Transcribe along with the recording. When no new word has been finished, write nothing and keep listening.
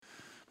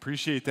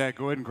Appreciate that.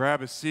 Go ahead and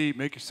grab a seat.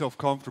 Make yourself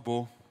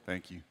comfortable.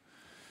 Thank you.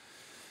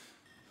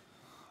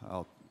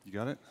 You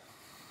got it?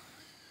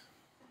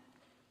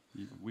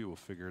 We will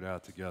figure it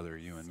out together,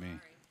 you and me.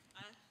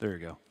 There you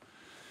go.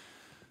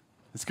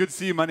 It's good to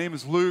see you. My name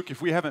is Luke.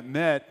 If we haven't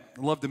met,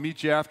 I'd love to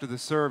meet you after the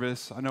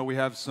service. I know we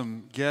have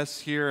some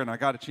guests here, and I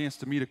got a chance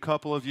to meet a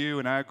couple of you,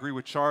 and I agree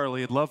with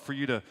Charlie. I'd love for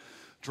you to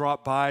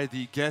drop by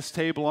the guest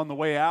table on the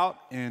way out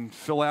and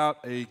fill out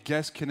a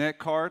Guest Connect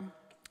card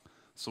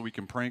so we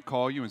can prank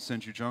call you and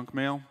send you junk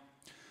mail.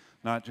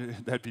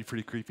 That'd be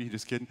pretty creepy,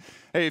 just kidding.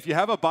 Hey, if you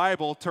have a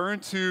Bible,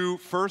 turn to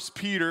 1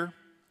 Peter.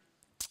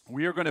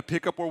 We are going to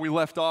pick up where we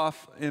left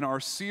off in our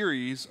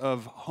series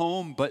of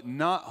Home But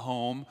Not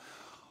Home.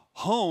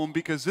 Home,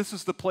 because this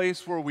is the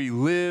place where we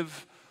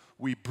live,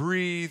 we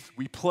breathe,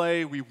 we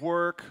play, we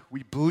work,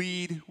 we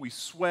bleed, we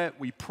sweat,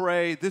 we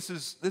pray. This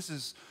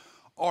is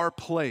our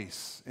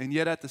place. And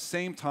yet at the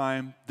same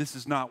time, this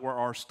is not where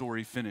our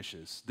story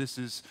finishes. This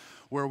is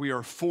where we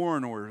are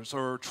foreigners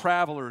or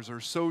travelers or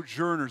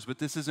sojourners, but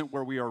this isn't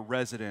where we are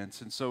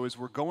residents. And so as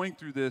we're going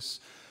through this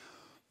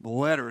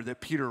letter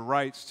that Peter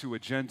writes to a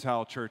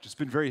Gentile church, it's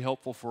been very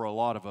helpful for a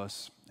lot of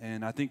us.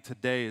 And I think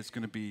today is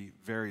going to be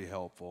very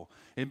helpful.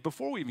 And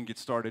before we even get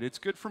started, it's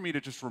good for me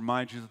to just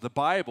remind you that the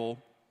Bible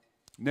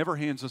never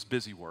hands us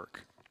busy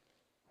work.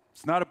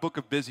 It's not a book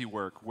of busy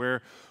work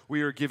where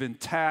we are given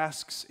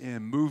tasks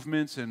and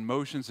movements and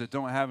motions that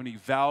don't have any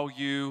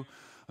value,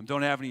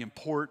 don't have any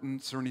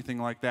importance or anything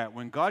like that.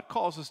 When God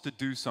calls us to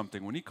do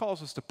something, when He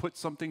calls us to put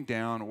something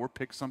down or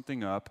pick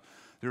something up,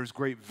 there is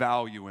great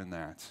value in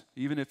that,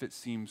 even if it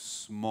seems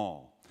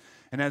small.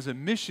 And as a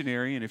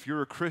missionary, and if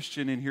you're a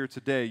Christian in here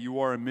today, you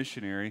are a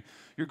missionary,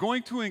 you're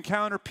going to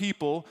encounter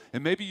people,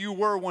 and maybe you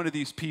were one of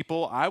these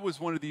people. I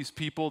was one of these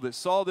people that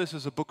saw this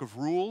as a book of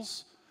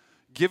rules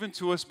given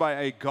to us by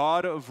a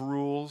God of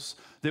rules,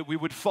 that we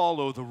would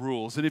follow the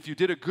rules. And if you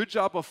did a good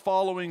job of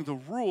following the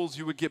rules,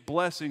 you would get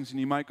blessings and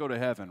you might go to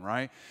heaven,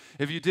 right?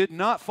 If you did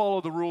not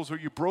follow the rules or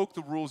you broke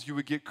the rules, you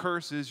would get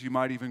curses. You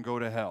might even go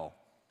to hell.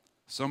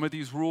 Some of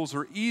these rules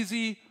are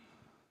easy.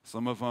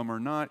 Some of them are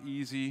not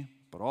easy.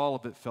 But all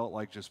of it felt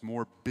like just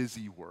more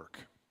busy work.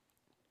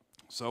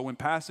 So when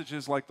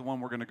passages like the one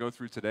we're going to go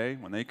through today,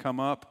 when they come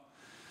up,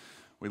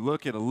 we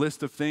look at a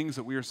list of things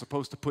that we are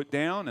supposed to put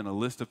down and a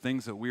list of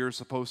things that we are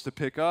supposed to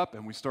pick up,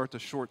 and we start to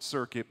short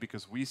circuit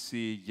because we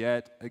see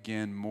yet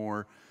again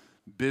more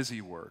busy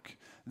work.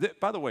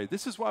 By the way,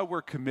 this is why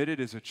we're committed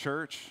as a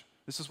church.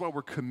 This is why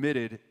we're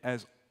committed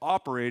as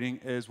operating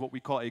as what we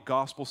call a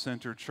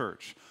gospel-centered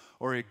church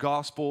or a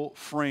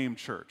gospel-framed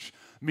church,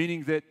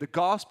 meaning that the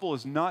gospel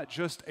is not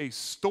just a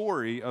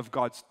story of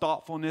God's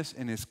thoughtfulness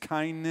and His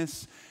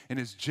kindness and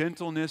His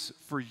gentleness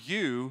for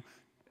you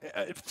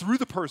through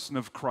the person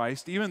of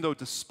Christ, even though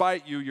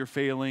despite you, your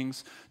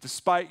failings,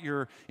 despite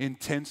your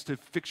intents to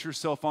fix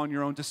yourself on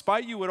your own,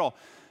 despite you at all,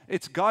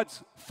 it's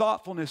God's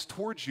thoughtfulness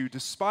towards you,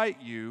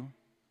 despite you,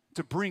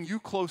 to bring you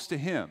close to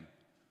Him.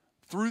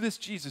 Through this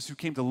Jesus who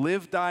came to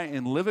live, die,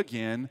 and live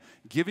again,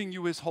 giving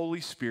you His Holy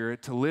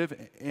Spirit to live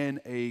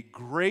in a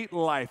great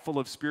life full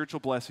of spiritual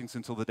blessings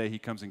until the day He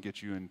comes and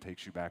gets you and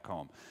takes you back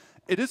home.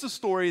 It is a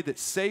story that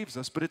saves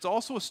us, but it's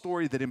also a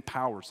story that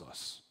empowers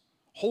us,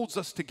 holds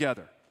us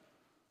together.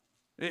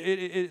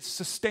 It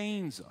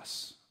sustains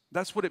us.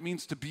 That's what it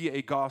means to be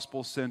a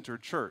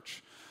gospel-centered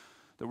church.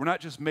 That we're not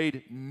just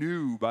made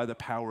new by the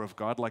power of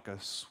God like a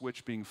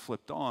switch being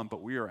flipped on,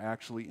 but we are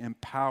actually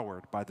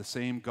empowered by the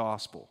same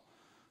gospel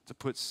to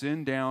put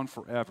sin down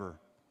forever.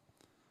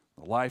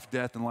 The life,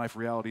 death, and life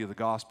reality of the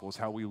gospel is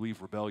how we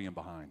leave rebellion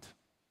behind.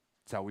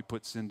 It's how we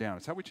put sin down.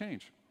 It's how we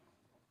change.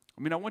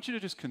 I mean, I want you to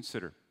just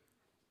consider,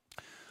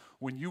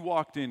 when you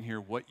walked in here,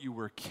 what you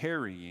were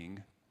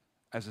carrying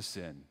as a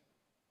sin.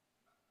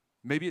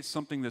 Maybe it's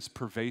something that's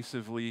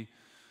pervasively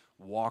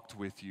walked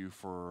with you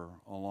for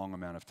a long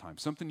amount of time,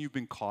 something you've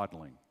been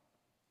coddling,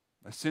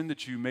 a sin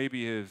that you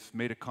maybe have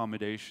made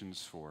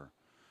accommodations for,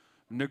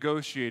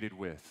 negotiated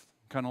with.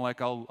 Kind of like,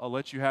 I'll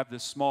let you have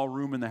this small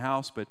room in the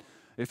house, but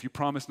if you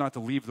promise not to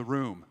leave the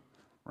room,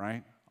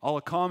 right? I'll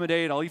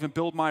accommodate, I'll even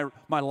build my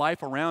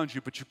life around you,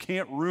 but you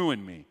can't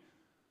ruin me.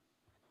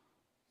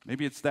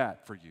 Maybe it's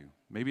that for you.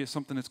 Maybe it's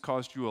something that's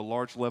caused you a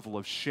large level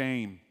of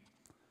shame,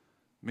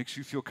 makes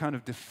you feel kind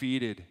of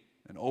defeated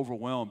and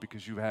overwhelmed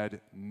because you've had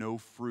no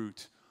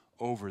fruit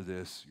over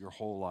this your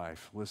whole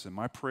life. Listen,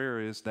 my prayer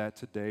is that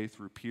today,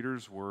 through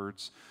Peter's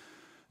words,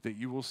 that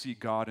you will see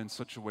God in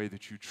such a way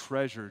that you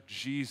treasure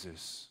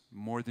Jesus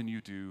more than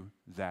you do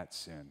that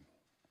sin.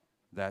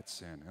 That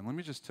sin. And let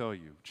me just tell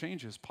you,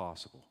 change is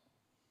possible.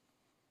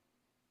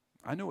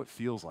 I know it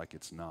feels like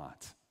it's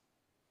not.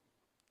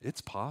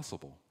 It's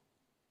possible.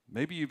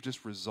 Maybe you've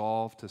just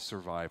resolved to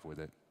survive with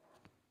it.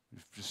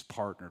 You've just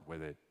partnered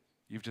with it.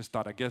 You've just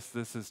thought, I guess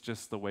this is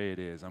just the way it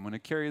is. I'm going to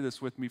carry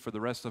this with me for the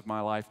rest of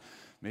my life.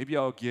 Maybe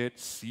I'll get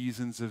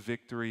seasons of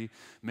victory.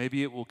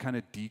 Maybe it will kind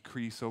of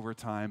decrease over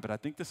time, but I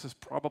think this is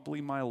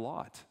probably my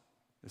lot.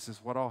 This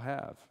is what I'll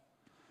have.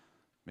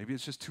 Maybe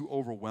it's just too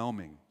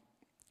overwhelming.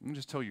 Let me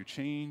just tell you,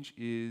 change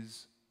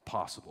is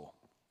possible.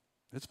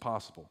 It's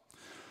possible.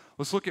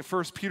 Let's look at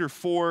 1 Peter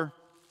 4.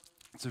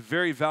 It's a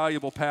very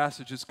valuable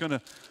passage. It's going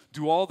to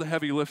do all the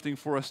heavy lifting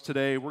for us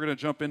today. We're going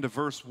to jump into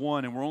verse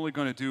 1, and we're only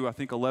going to do, I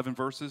think, 11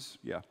 verses.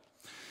 Yeah.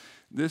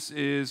 This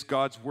is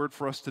God's word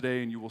for us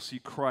today, and you will see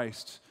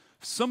Christ,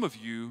 some of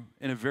you,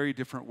 in a very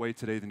different way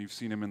today than you've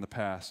seen him in the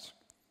past.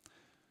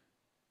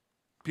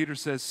 Peter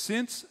says,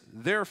 "Since,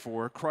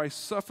 therefore,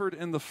 Christ suffered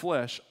in the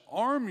flesh,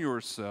 arm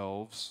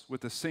yourselves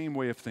with the same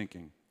way of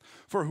thinking.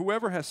 For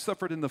whoever has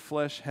suffered in the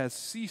flesh has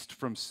ceased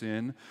from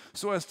sin,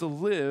 so as to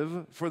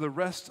live for the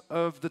rest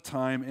of the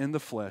time in the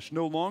flesh,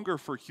 no longer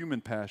for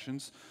human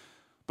passions,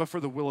 but for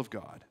the will of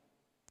God.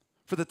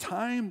 For the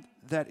time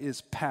that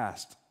is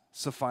past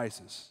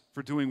suffices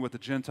for doing what the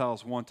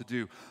Gentiles want to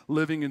do,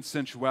 living in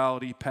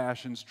sensuality,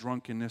 passions,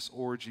 drunkenness,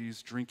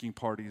 orgies, drinking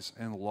parties,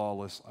 and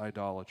lawless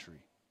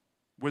idolatry.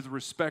 With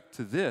respect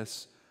to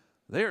this,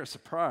 they are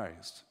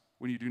surprised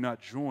when you do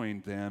not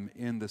join them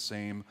in the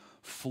same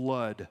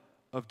flood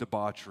of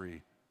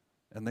debauchery,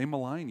 and they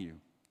malign you.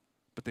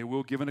 But they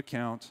will give an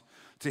account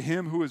to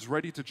him who is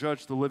ready to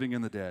judge the living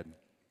and the dead.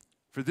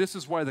 For this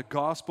is why the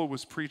gospel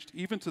was preached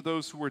even to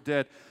those who were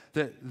dead,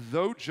 that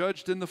though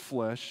judged in the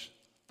flesh,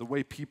 the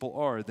way people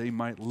are, they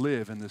might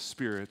live in the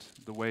spirit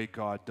the way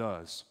God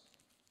does.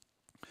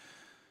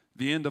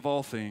 The end of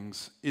all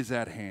things is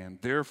at hand.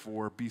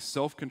 Therefore, be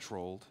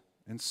self-controlled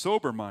and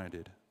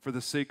sober-minded for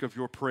the sake of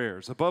your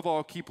prayers. Above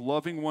all, keep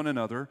loving one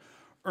another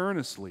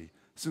earnestly,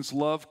 since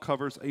love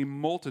covers a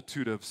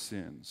multitude of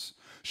sins.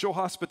 Show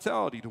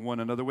hospitality to one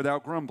another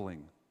without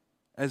grumbling.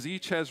 As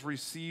each has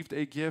received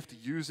a gift,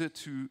 use it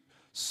to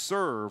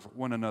serve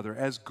one another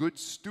as good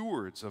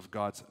stewards of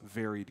God's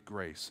varied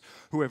grace.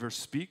 Whoever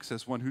speaks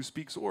as one who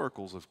speaks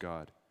oracles of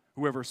God.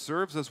 Whoever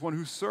serves as one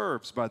who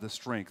serves by the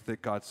strength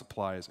that God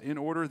supplies, in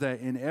order that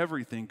in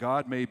everything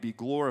God may be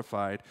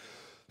glorified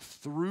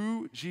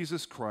through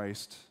Jesus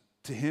Christ.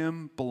 To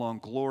him belong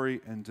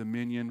glory and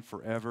dominion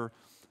forever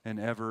and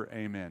ever.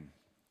 Amen."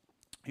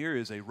 Here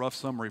is a rough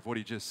summary of what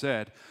he just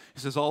said.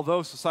 He says,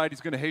 although society's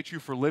going to hate you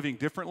for living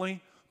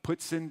differently,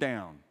 put sin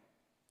down.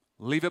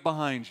 Leave it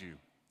behind you.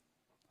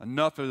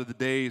 Enough of the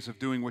days of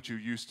doing what you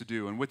used to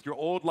do. And with your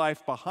old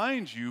life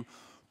behind you,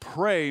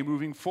 pray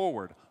moving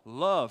forward.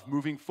 Love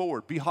moving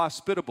forward. Be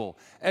hospitable.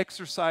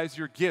 Exercise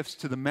your gifts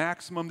to the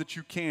maximum that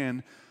you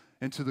can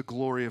and to the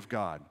glory of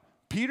God.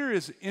 Peter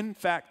is in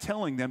fact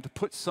telling them to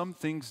put some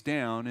things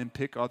down and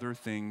pick other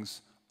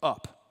things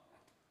up.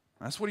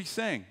 That's what he's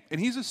saying. And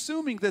he's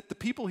assuming that the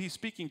people he's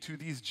speaking to,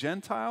 these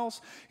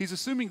Gentiles, he's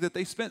assuming that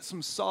they spent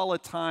some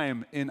solid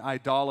time in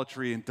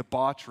idolatry and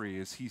debauchery,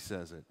 as he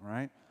says it,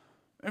 right?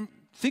 And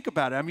think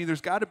about it. I mean,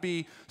 there's got to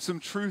be some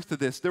truth to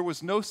this. There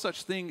was no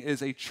such thing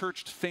as a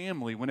churched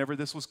family whenever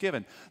this was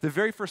given. The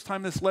very first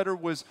time this letter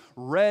was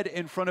read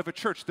in front of a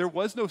church, there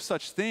was no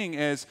such thing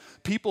as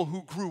people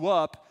who grew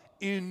up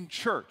in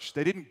church.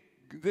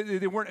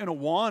 They weren't in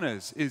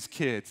Awanas as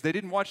kids. They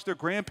didn't watch their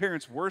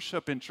grandparents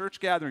worship in church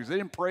gatherings. They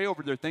didn't pray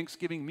over their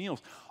Thanksgiving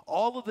meals.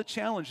 All of the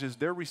challenges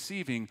they're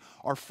receiving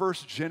are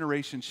first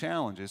generation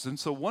challenges. And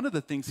so one of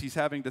the things he's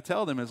having to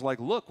tell them is like,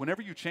 look,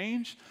 whenever you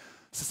change,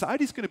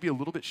 society's going to be a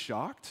little bit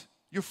shocked.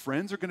 Your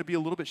friends are going to be a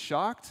little bit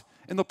shocked,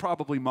 and they'll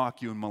probably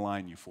mock you and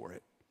malign you for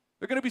it.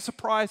 They're going to be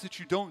surprised that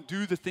you don't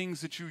do the things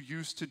that you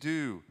used to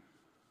do.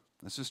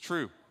 This is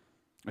true.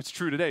 It's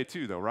true today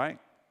too, though, right?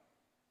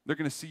 They're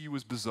going to see you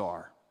as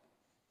bizarre.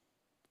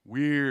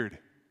 Weird.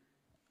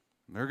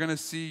 They're going to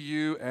see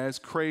you as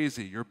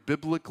crazy. Your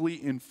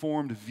biblically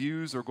informed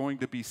views are going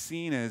to be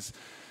seen as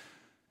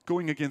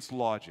going against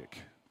logic,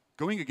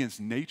 going against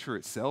nature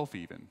itself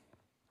even.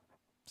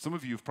 Some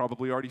of you have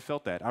probably already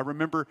felt that. I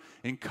remember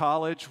in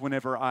college,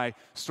 whenever I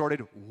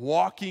started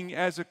walking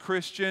as a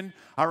Christian,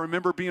 I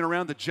remember being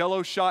around the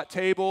Jell-O shot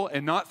table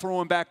and not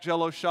throwing back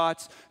Jell-O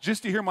shots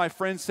just to hear my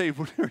friends say,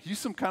 "Are you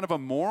some kind of a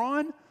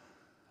moron?"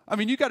 I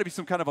mean, you got to be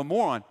some kind of a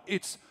moron.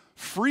 It's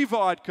free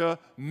vodka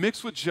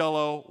mixed with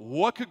Jell-O.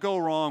 What could go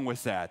wrong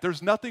with that?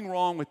 There's nothing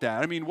wrong with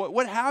that. I mean,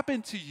 what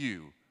happened to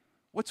you?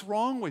 What's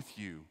wrong with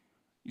you?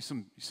 You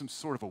some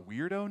sort of a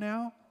weirdo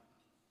now?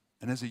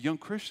 And as a young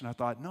Christian, I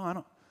thought, no, I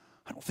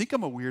don't think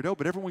I'm a weirdo,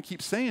 but everyone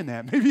keeps saying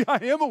that. Maybe I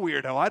am a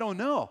weirdo. I don't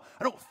know.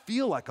 I don't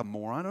feel like a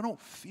moron. I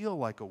don't feel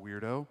like a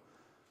weirdo.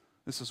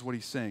 This is what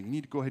he's saying. You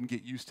need to go ahead and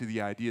get used to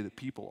the idea that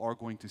people are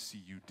going to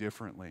see you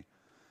differently.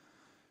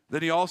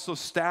 Then he also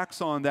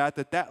stacks on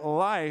that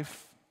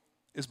life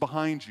is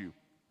behind you.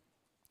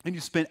 And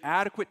you spent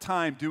adequate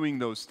time doing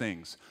those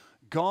things.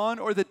 Gone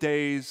are the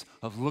days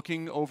of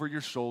looking over your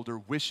shoulder,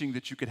 wishing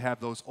that you could have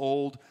those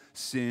old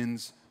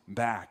sins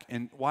back.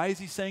 And why is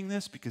he saying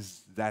this?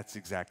 Because that's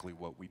exactly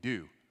what we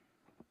do.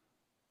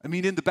 I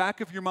mean, in the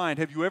back of your mind,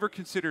 have you ever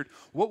considered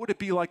what would it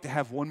be like to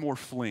have one more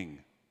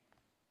fling?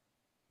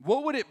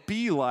 What would it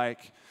be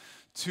like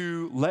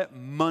to let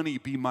money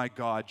be my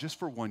God just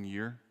for 1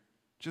 year?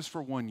 Just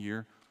for 1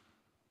 year.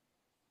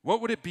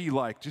 What would it be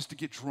like just to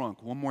get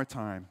drunk one more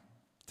time,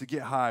 to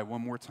get high one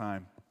more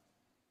time?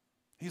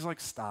 He's like,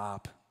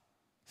 stop,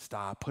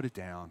 put it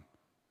down.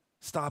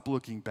 Stop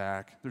looking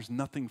back. There's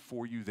nothing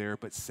for you there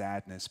but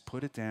sadness.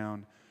 Put it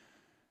down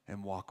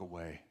and walk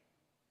away.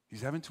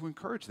 He's having to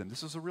encourage them.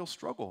 This is a real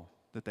struggle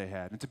that they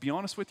had. And to be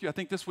honest with you, I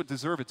think this would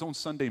deserve its own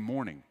Sunday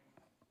morning,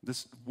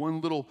 this one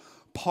little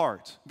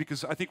part,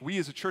 because I think we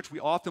as a church, we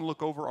often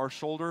look over our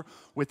shoulder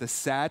with a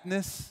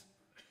sadness,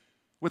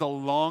 with a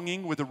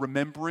longing, with a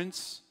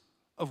remembrance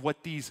of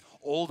what these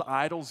old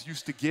idols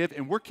used to give,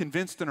 and we're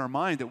convinced in our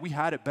mind that we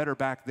had it better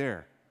back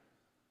there.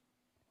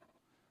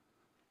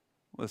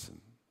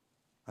 Listen,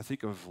 I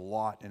think of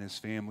Lot and his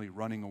family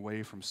running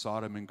away from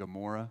Sodom and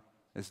Gomorrah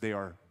as they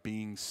are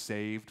being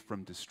saved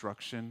from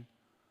destruction,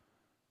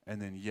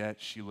 and then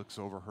yet she looks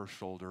over her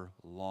shoulder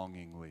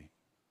longingly,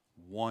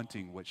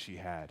 wanting what she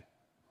had.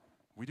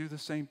 We do the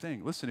same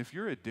thing. Listen, if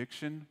your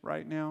addiction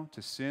right now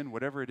to sin,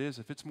 whatever it is,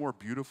 if it's more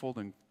beautiful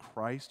than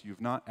Christ,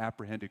 you've not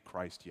apprehended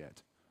Christ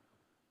yet.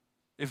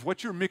 If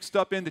what you're mixed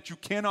up in that you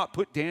cannot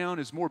put down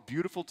is more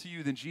beautiful to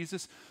you than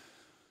Jesus,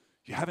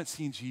 you haven't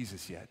seen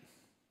Jesus yet.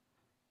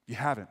 You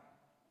haven't.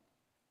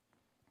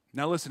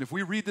 Now listen, if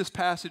we read this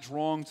passage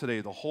wrong today,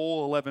 the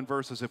whole 11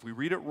 verses, if we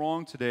read it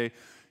wrong today,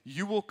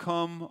 you will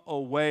come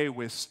away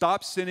with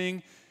stop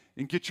sinning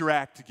and get your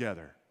act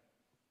together,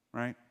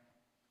 right?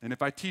 And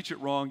if I teach it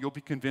wrong, you'll be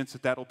convinced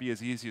that that'll be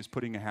as easy as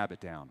putting a habit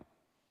down,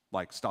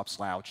 like stop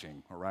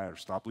slouching, all right, or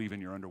stop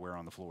leaving your underwear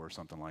on the floor or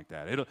something like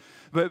that.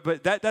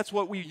 But that's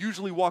what we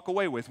usually walk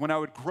away with. When I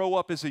would grow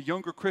up as a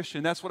younger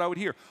Christian, that's what I would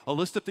hear, a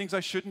list of things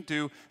I shouldn't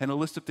do and a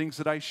list of things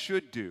that I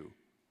should do.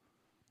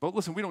 But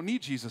listen, we don't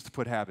need Jesus to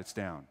put habits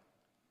down.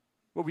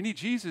 What we need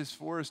Jesus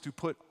for is to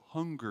put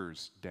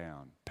hungers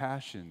down,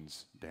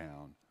 passions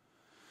down.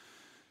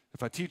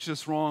 If I teach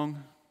this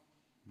wrong,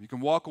 you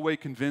can walk away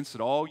convinced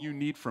that all you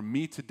need from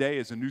me today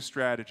is a new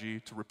strategy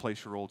to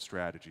replace your old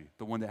strategy,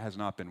 the one that has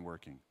not been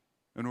working,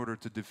 in order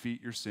to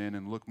defeat your sin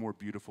and look more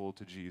beautiful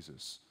to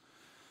Jesus.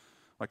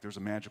 Like there's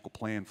a magical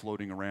plan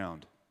floating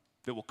around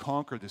that will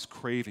conquer this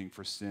craving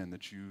for sin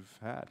that you've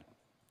had.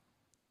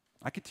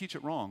 I could teach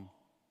it wrong,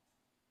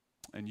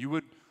 and you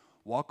would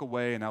walk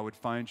away and I would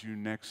find you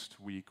next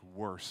week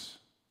worse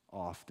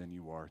off than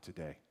you are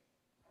today,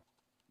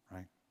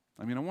 right?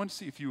 I mean, I want to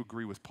see if you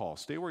agree with Paul.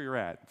 Stay where you're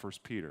at, 1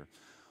 Peter.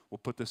 We'll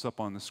put this up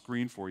on the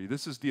screen for you.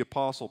 This is the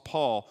Apostle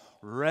Paul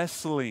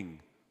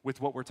wrestling with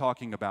what we're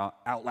talking about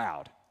out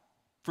loud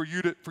for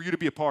you to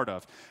be a part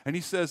of. And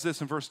he says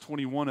this in verse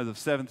 21 of the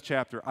 7th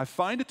chapter, I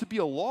find it to be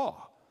a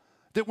law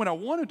that when I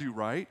want to do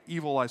right,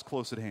 evil lies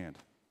close at hand.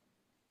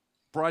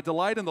 For I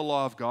delight in the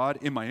law of God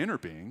in my inner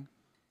being,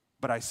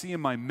 but I see in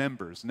my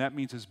members, and that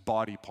means his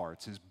body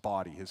parts, his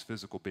body, his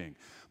physical being.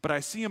 But I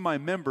see in my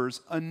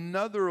members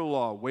another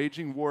law,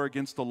 waging war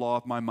against the law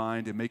of my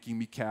mind and making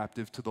me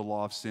captive to the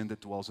law of sin that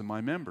dwells in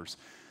my members.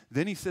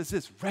 Then he says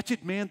this,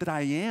 wretched man that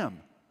I am,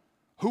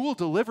 who will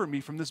deliver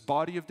me from this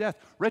body of death?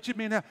 Wretched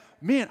man,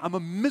 I'm a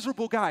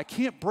miserable guy. I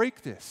can't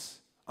break this.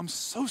 I'm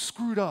so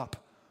screwed up.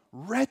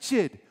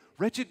 Wretched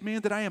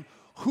man that I am,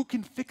 who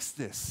can fix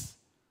this?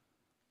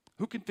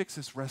 Who can fix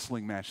this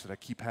wrestling match that I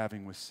keep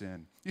having with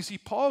sin? You see,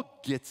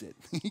 Paul gets it.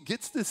 He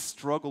gets this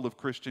struggle of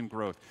Christian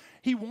growth.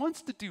 He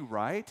wants to do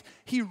right.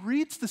 He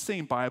reads the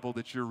same Bible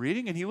that you're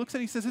reading, and he looks at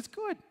it and he says, it's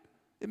good.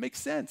 It makes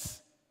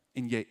sense.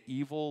 And yet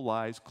evil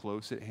lies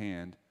close at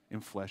hand,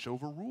 and flesh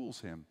overrules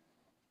him.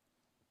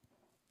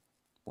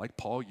 Like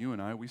Paul, you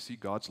and I, we see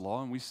God's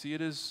law, and we see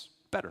it as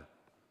better.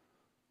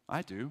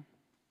 I do.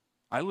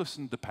 I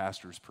listen to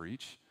pastors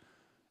preach.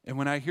 And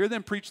when I hear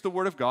them preach the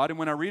Word of God, and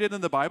when I read it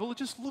in the Bible, it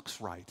just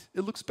looks right.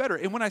 It looks better.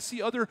 And when I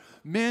see other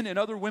men and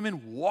other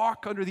women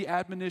walk under the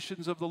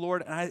admonitions of the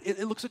Lord, and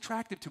it looks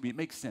attractive to me. It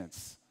makes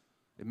sense.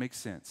 It makes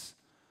sense.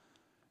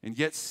 And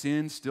yet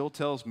sin still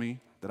tells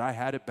me that I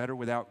had it better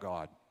without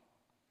God.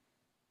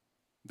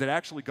 That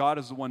actually God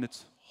is the one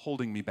that's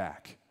holding me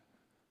back.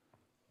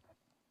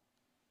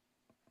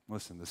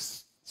 Listen, the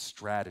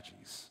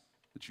strategies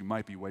that you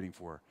might be waiting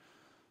for,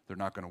 they're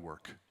not going to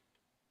work.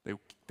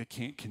 They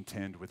can't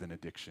contend with an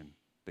addiction.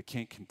 They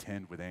can't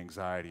contend with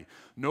anxiety.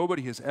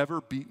 Nobody has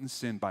ever beaten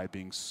sin by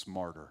being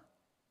smarter.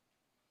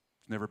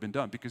 It's never been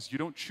done because you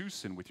don't choose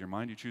sin with your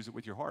mind, you choose it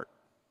with your heart.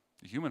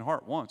 The human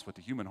heart wants what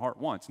the human heart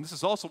wants. And this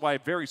is also why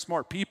very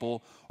smart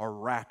people are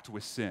racked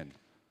with sin.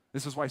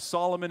 This is why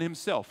Solomon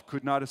himself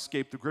could not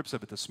escape the grips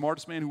of it, the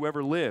smartest man who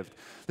ever lived.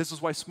 This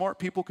is why smart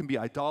people can be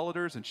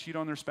idolaters and cheat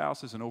on their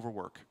spouses and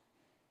overwork,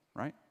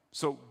 right?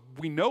 So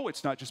we know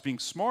it's not just being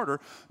smarter.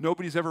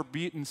 Nobody's ever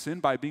beaten sin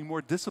by being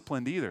more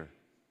disciplined either.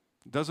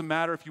 It doesn't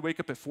matter if you wake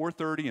up at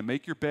 4:30 and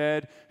make your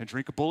bed and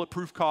drink a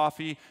bulletproof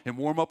coffee and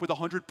warm up with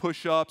 100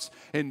 push-ups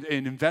and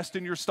invest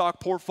in your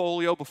stock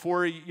portfolio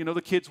before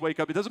the kids wake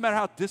up. It doesn't matter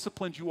how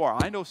disciplined you are.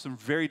 I know some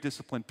very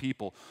disciplined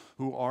people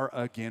who are,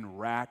 again,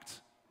 racked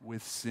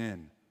with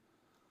sin.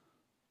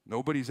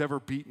 Nobody's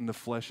ever beaten the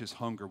flesh's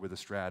hunger with a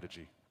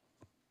strategy.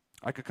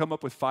 I could come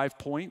up with 5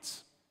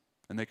 points,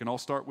 and they can all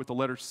start with the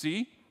letter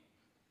C.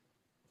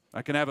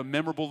 I can have a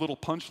memorable little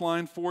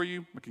punchline for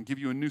you. I can give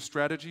you a new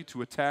strategy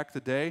to attack the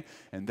day,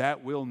 and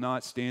that will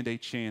not stand a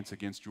chance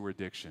against your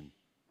addiction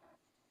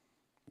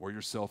or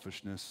your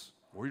selfishness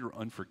or your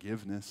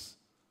unforgiveness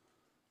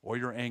or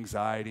your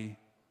anxiety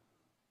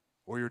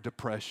or your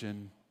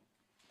depression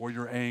or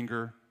your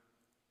anger.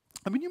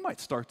 I mean, you might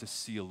start to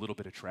see a little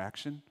bit of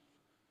traction.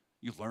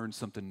 You learn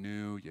something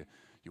new.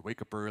 You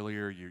wake up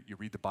earlier. You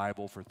read the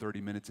Bible for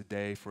 30 minutes a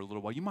day for a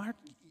little while. You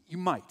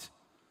might.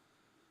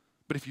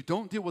 But if you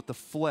don't deal with the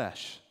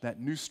flesh, that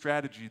new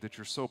strategy that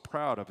you're so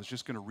proud of is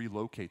just going to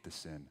relocate the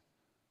sin.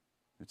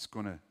 It's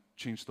going to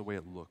change the way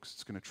it looks.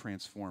 It's going to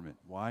transform it.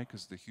 Why?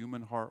 Because the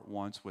human heart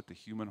wants what the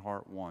human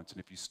heart wants.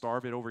 And if you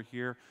starve it over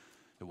here,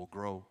 it will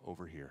grow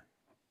over here.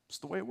 It's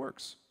the way it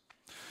works.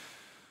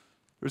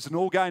 There's an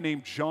old guy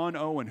named John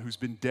Owen who's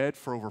been dead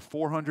for over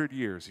 400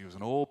 years. He was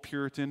an old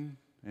Puritan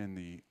in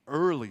the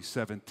early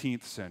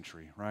 17th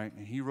century, right?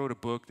 And he wrote a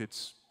book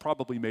that's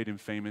probably made him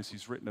famous.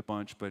 He's written a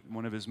bunch, but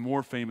one of his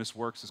more famous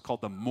works is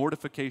called The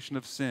Mortification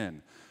of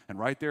Sin. And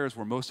right there is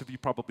where most of you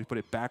probably put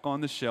it back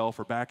on the shelf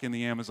or back in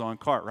the Amazon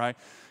cart, right?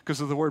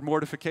 Because of the word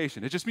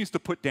mortification. It just means to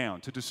put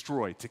down, to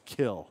destroy, to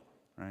kill,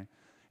 right?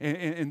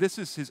 And this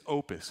is his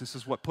opus. This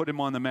is what put him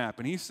on the map.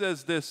 And he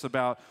says this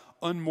about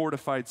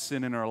unmortified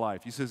sin in our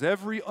life. He says,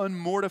 every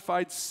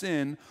unmortified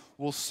sin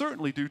will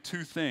certainly do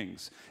two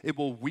things. It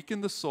will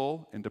weaken the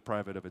soul and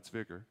deprive it of its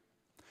vigor.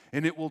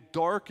 And it will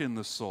darken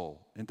the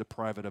soul and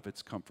deprive it of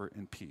its comfort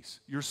and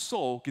peace. Your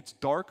soul gets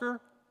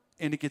darker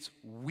and it gets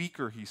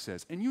weaker, he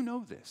says. And you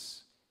know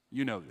this.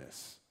 You know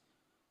this.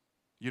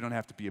 You don't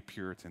have to be a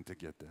Puritan to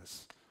get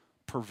this.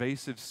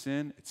 Pervasive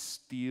sin, it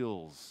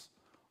steals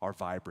our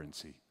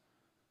vibrancy.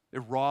 It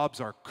robs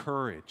our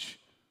courage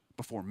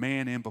before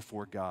man and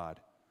before God.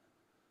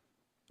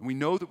 And we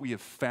know that we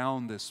have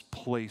found this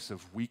place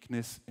of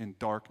weakness and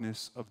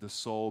darkness of the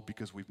soul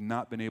because we've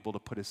not been able to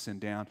put a sin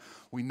down.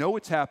 We know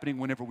it's happening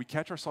whenever we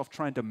catch ourselves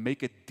trying to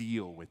make a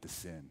deal with the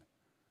sin.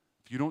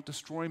 If you don't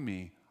destroy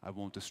me, I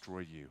won't destroy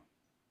you.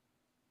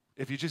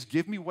 If you just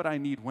give me what I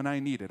need when I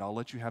need it, I'll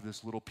let you have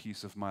this little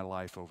piece of my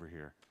life over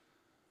here.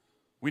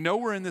 We know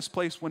we're in this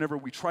place whenever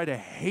we try to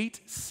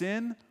hate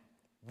sin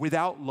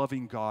without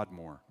loving God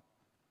more.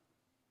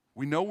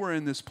 We know we're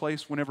in this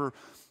place whenever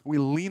we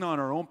lean on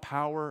our own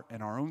power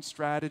and our own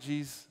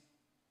strategies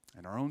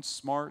and our own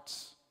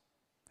smarts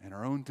and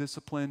our own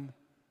discipline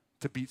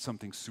to beat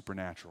something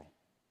supernatural,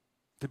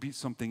 to beat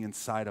something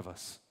inside of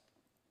us.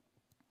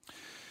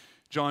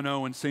 John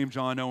Owen, same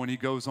John Owen, he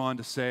goes on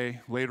to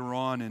say later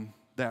on in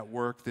that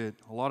work that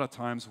a lot of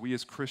times we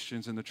as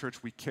Christians in the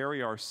church, we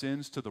carry our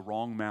sins to the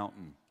wrong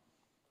mountain.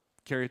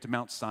 Carry it to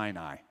Mount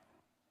Sinai.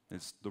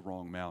 It's the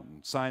wrong mountain.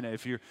 Sinai,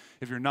 if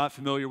you're not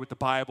familiar with the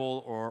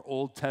Bible or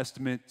Old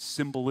Testament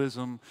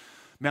symbolism,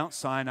 Mount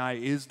Sinai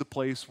is the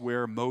place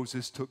where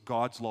Moses took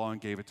God's law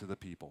and gave it to the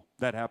people.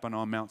 That happened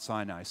on Mount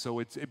Sinai. So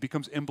it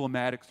becomes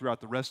emblematic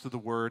throughout the rest of the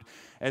Word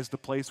as the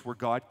place where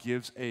God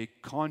gives a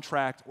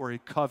contract or a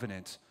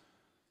covenant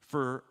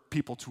for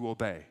people to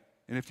obey.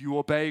 And if you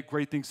obey,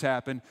 great things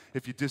happen.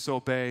 If you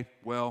disobey,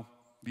 well,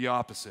 the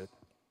opposite.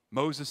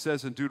 Moses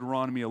says in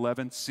Deuteronomy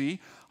 11, see,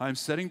 I'm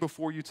setting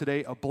before you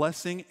today a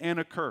blessing and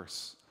a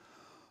curse.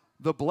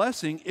 The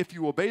blessing, if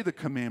you obey the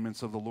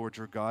commandments of the Lord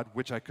your God,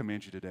 which I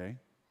command you today,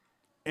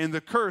 and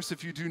the curse,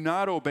 if you do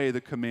not obey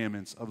the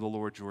commandments of the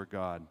Lord your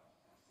God.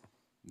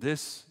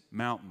 This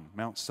mountain,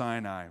 Mount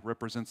Sinai,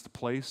 represents the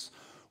place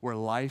where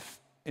life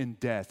and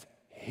death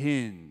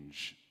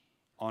hinge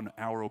on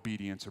our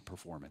obedience or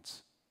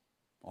performance,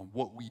 on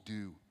what we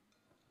do.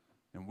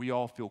 And we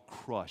all feel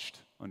crushed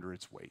under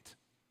its weight.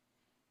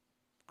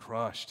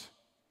 Crushed.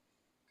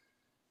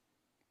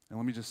 And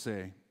let me just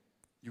say,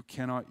 you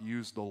cannot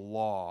use the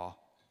law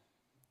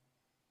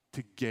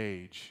to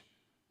gauge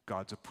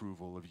God's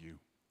approval of you.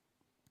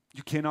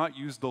 You cannot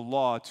use the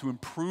law to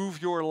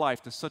improve your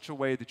life to such a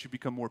way that you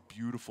become more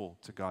beautiful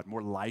to God,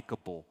 more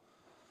likable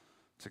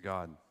to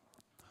God.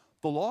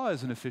 The law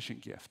is an efficient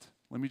gift.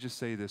 Let me just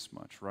say this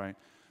much, right?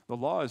 The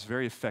law is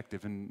very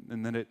effective,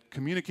 and then it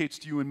communicates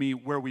to you and me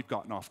where we've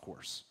gotten off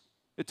course.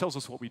 It tells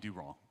us what we do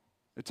wrong.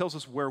 It tells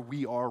us where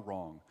we are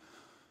wrong.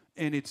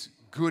 And it's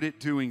good at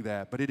doing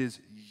that, but it is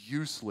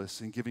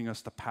useless in giving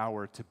us the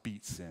power to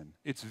beat sin.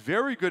 It's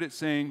very good at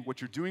saying what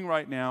you're doing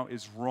right now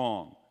is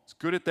wrong. It's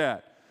good at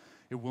that.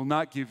 It will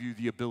not give you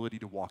the ability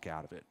to walk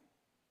out of it.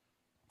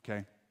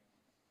 Okay?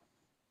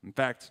 In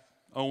fact,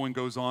 Owen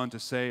goes on to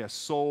say, a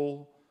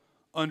soul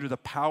under the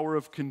power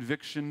of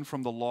conviction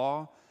from the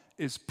law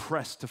is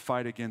pressed to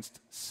fight against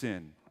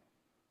sin,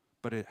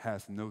 but it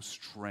has no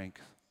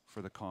strength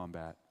for the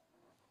combat.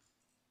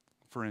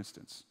 For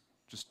instance,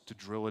 just to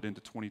drill it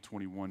into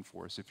 2021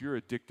 for us, if you're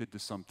addicted to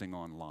something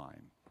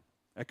online,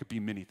 that could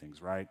be many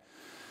things, right?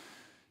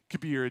 It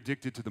could be you're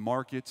addicted to the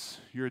markets,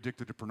 you're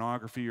addicted to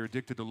pornography, you're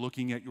addicted to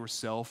looking at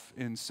yourself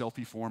in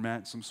selfie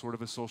format, some sort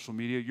of a social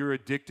media, you're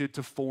addicted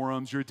to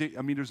forums,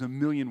 there's a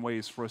million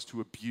ways for us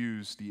to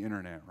abuse the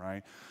internet,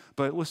 right?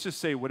 But let's just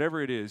say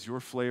whatever it is, your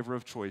flavor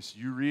of choice,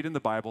 you read in the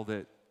Bible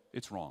that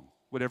it's wrong.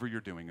 Whatever you're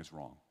doing is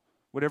wrong.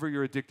 Whatever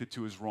you're addicted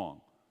to is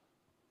wrong.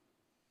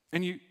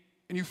 And you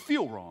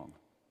feel wrong,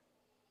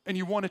 and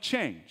you want to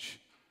change.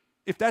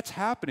 If that's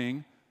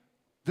happening,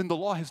 then the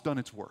law has done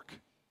its work.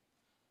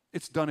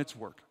 It's done its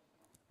work.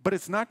 But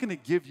it's not going to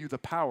give you the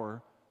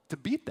power to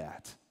beat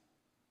that.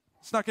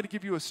 It's not going to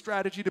give you a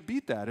strategy to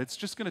beat that. It's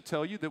just going to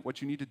tell you that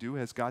what you need to do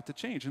has got to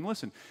change. And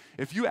listen,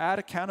 if you add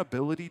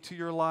accountability to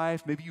your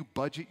life, maybe you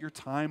budget your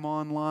time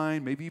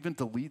online, maybe even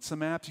delete some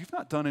apps, you've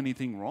not done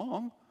anything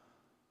wrong,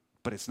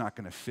 but it's not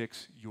going to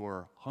fix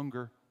your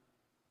hunger.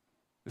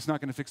 It's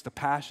not going to fix the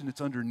passion that's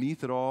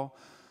underneath it all.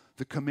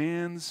 The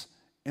commands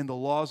and the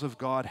laws of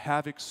God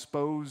have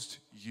exposed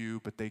you,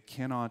 but they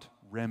cannot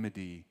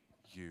remedy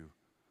you.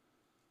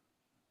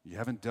 You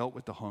haven't dealt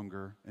with the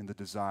hunger and the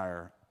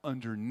desire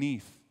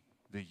underneath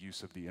the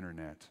use of the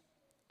internet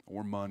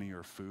or money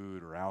or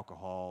food or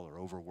alcohol or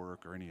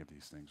overwork or any of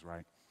these things,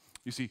 right?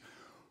 You see,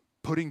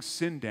 putting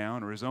sin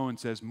down, or as Owen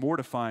says,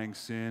 mortifying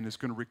sin is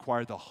going to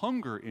require the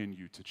hunger in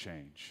you to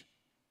change,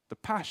 the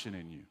passion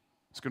in you.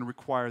 It's going to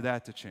require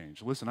that to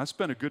change. Listen, I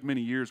spent a good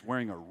many years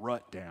wearing a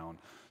rut down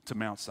to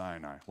Mount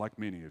Sinai, like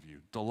many of you,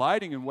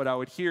 delighting in what I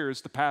would hear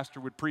as the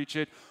pastor would preach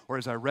it or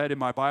as I read in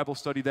my Bible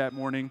study that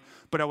morning,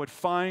 but I would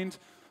find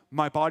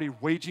my body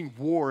waging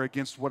war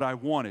against what I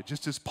wanted,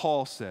 just as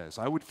Paul says.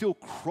 I would feel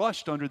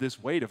crushed under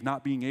this weight of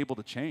not being able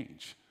to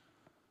change,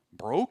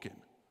 broken,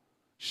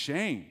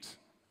 shamed.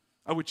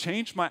 I would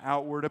change my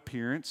outward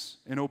appearance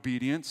in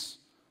obedience,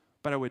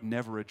 but I would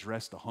never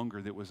address the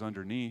hunger that was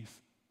underneath.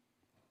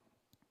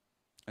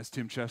 As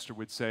Tim Chester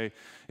would say,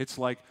 it's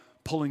like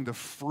pulling the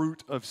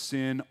fruit of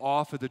sin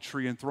off of the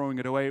tree and throwing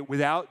it away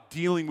without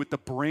dealing with the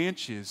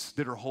branches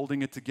that are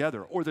holding it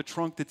together or the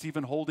trunk that's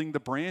even holding the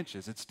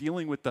branches. It's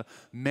dealing with the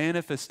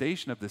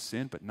manifestation of the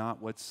sin, but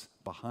not what's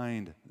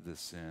behind the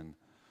sin.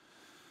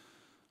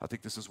 I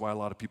think this is why a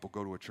lot of people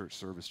go to a church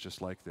service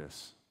just like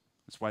this.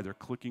 It's why they're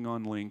clicking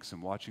on links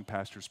and watching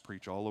pastors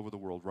preach all over the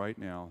world right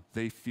now.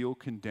 They feel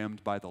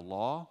condemned by the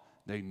law.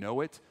 They know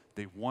it.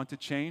 They want to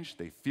change,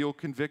 they feel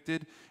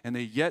convicted, and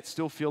they yet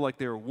still feel like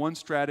they're one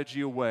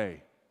strategy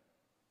away,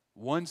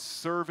 one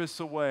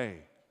service away,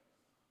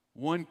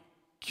 one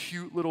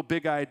cute little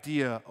big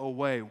idea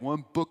away,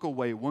 one book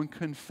away, one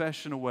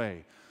confession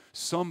away.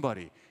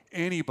 Somebody,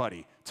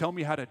 anybody, tell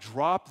me how to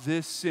drop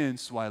this sin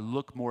so I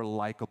look more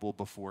likable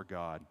before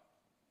God.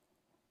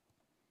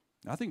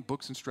 I think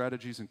books and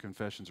strategies and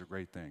confessions are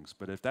great things,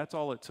 but if that's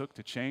all it took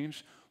to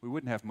change, we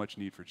wouldn't have much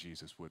need for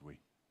Jesus, would we?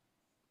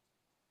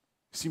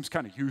 Seems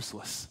kind of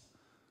useless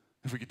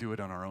if we could do it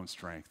on our own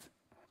strength.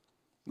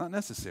 Not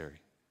necessary.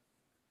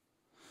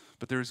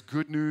 But there's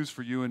good news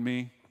for you and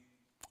me,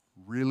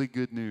 really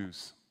good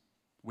news.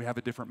 We have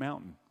a different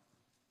mountain.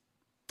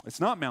 It's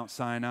not Mount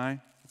Sinai.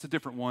 It's a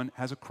different one,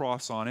 has a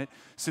cross on it,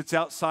 sits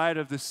outside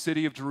of the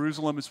city of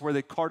Jerusalem. It's where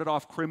they carted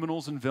off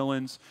criminals and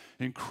villains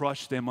and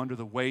crushed them under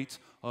the weight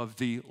of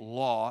the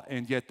law,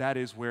 and yet that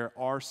is where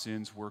our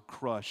sins were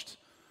crushed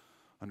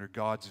under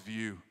God's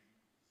view.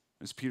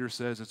 As Peter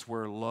says, it's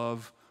where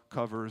love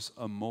covers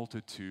a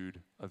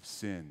multitude of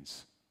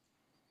sins.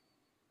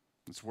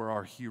 It's where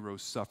our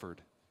heroes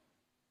suffered,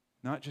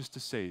 not just to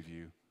save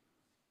you,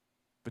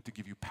 but to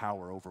give you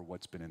power over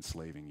what's been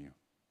enslaving you.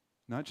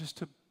 Not just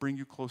to bring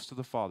you close to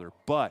the Father,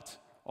 but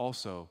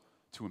also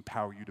to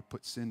empower you to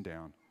put sin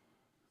down.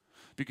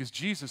 Because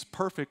Jesus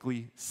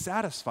perfectly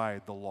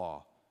satisfied the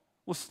law.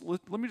 Well,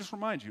 let me just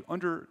remind you,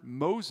 under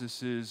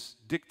Moses'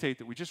 dictate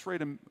that we just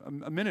read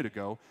a minute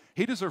ago,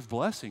 he deserved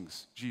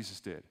blessings, Jesus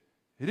did.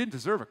 He didn't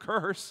deserve a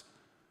curse.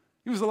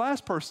 He was the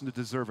last person to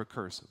deserve a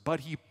curse,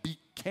 but he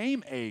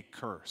became a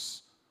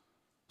curse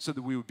so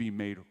that we would be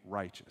made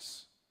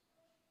righteous.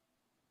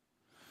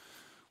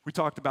 We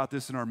talked about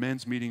this in our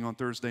men's meeting on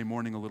Thursday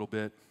morning a little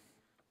bit.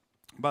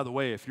 By the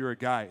way, if you're a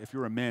guy, if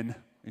you're a man,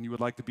 and you would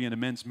like to be in a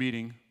men's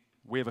meeting,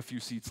 we have a few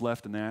seats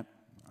left in that.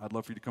 I'd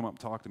love for you to come up and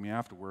talk to me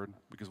afterward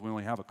because we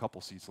only have a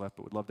couple seats left,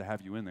 but we'd love to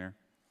have you in there.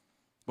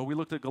 But we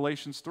looked at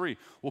Galatians 3.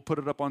 We'll put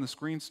it up on the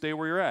screen. Stay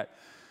where you're at.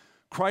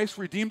 Christ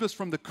redeemed us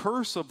from the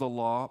curse of the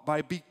law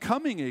by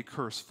becoming a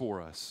curse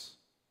for us.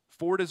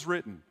 For it is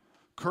written,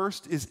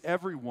 cursed is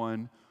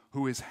everyone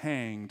who is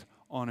hanged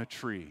on a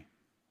tree.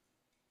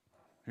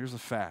 Here's a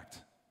fact.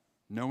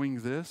 Knowing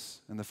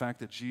this and the fact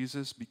that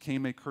Jesus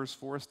became a curse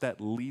for us,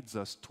 that leads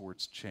us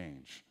towards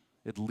change.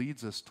 It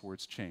leads us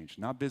towards change,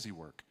 not busy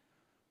work.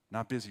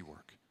 Not busy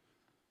work.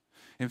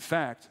 In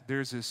fact,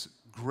 there's this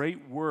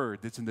great word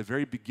that's in the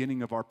very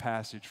beginning of our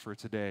passage for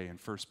today in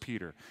 1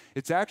 Peter.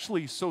 It's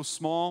actually so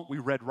small, we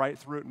read right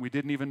through it and we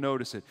didn't even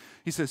notice it.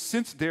 He says,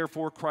 since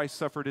therefore Christ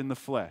suffered in the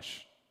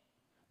flesh.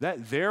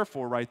 That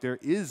therefore right there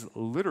is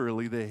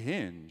literally the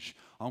hinge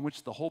on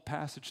which the whole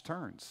passage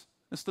turns.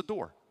 It's the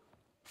door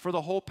for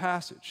the whole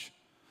passage.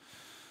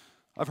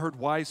 I've heard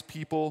wise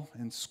people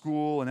in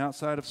school and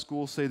outside of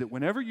school say that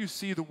whenever you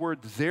see the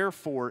word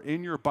therefore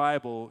in your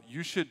Bible,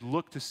 you should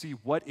look to see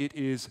what it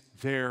is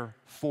there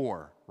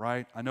for,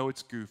 right? I know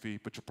it's goofy,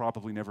 but you'll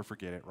probably never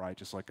forget it, right?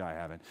 Just like I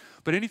haven't.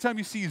 But anytime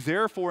you see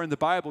therefore in the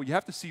Bible, you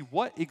have to see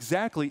what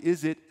exactly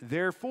is it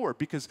there for,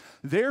 because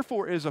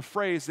therefore is a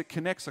phrase that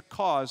connects a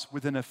cause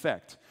with an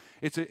effect.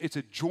 It's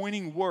a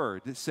joining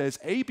word that says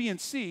A, B,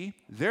 and C,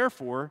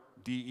 therefore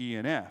D, E,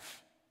 and F.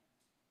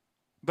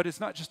 But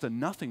it's not just a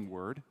nothing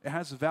word. It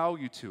has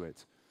value to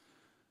it.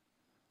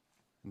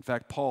 In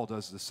fact, Paul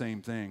does the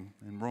same thing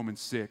in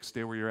Romans 6.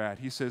 Stay where you're at.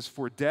 He says,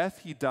 for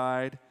death he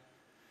died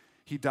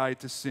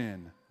to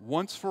sin,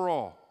 once for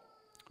all.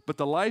 But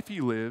the life he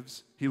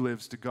lives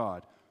to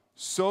God.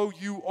 So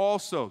you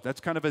also,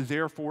 that's kind of a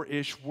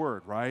therefore-ish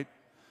word, right?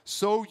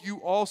 So you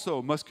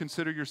also must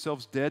consider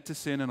yourselves dead to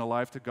sin and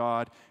alive to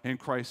God in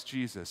Christ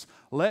Jesus.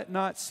 Let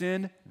not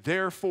sin,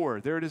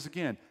 therefore, there it is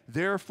again,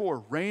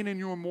 therefore, reign in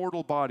your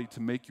mortal body to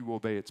make you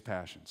obey its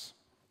passions.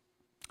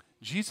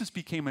 Jesus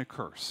became a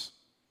curse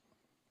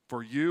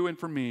for you and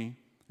for me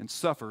and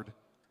suffered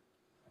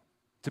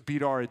to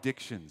beat our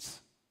addictions.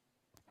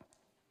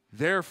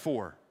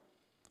 Therefore,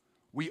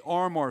 we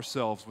arm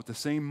ourselves with the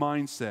same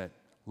mindset,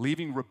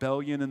 leaving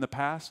rebellion in the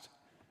past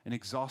and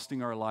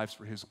exhausting our lives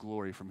for his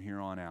glory from here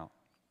on out,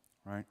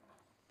 right?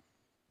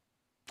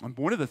 And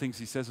one of the things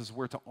he says is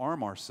we're to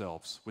arm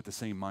ourselves with the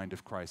same mind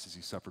of Christ as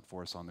he suffered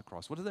for us on the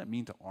cross. What does that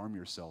mean to arm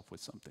yourself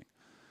with something?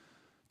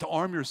 To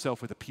arm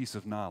yourself with a piece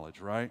of knowledge,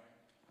 right?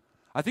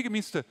 I think it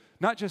means to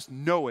not just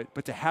know it,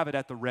 but to have it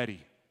at the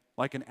ready,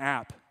 like an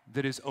app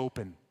that is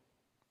open,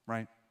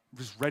 right?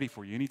 Just ready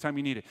for you anytime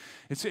you need it.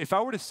 If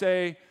I were to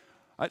say,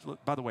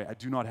 by the way, I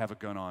do not have a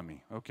gun on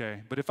me,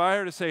 okay? But if I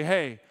were to say,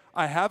 hey,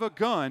 I have a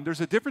gun,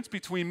 there's a difference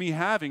between me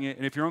having it,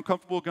 and if you're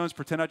uncomfortable with guns,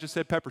 pretend I just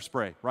said pepper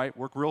spray, right?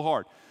 Work real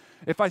hard.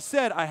 If I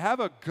said I have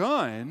a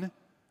gun,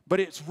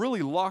 but it's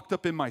really locked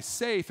up in my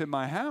safe in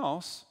my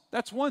house,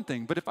 that's one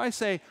thing. But if I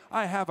say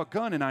I have a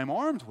gun and I'm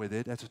armed with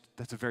it,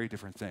 that's a very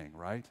different thing,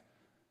 right?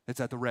 It's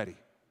at the ready,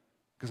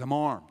 because I'm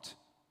armed.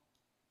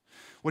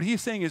 What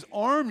he's saying is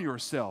arm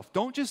yourself.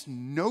 Don't just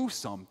know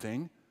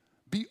something.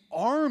 Be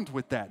armed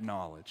with that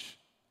knowledge.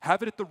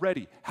 Have it at the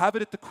ready. Have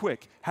it at the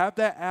quick. Have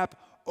that app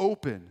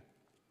open.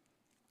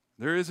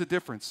 There is a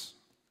difference.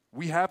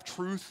 We have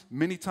truth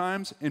many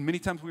times, and many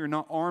times we are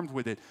not armed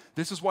with it.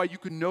 This is why you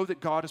can know that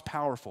God is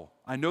powerful.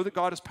 I know that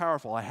God is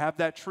powerful. I have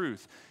that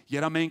truth,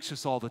 yet I'm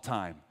anxious all the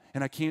time,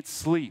 and I can't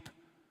sleep.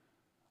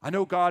 I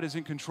know God is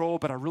in control,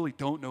 but I really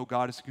don't know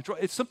God is in control.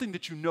 It's something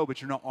that you know,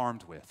 but you're not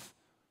armed with,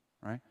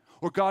 right?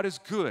 Or God is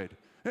good.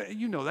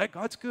 You know that.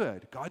 God's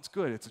good. God's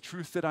good. It's a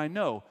truth that I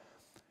know,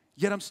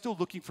 yet I'm still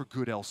looking for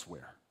good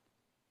elsewhere.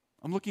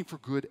 I'm looking for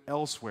good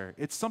elsewhere.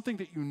 It's something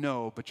that you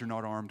know, but you're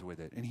not armed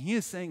with it. And he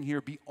is saying here,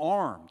 be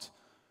armed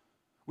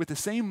with the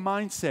same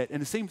mindset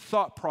and the same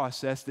thought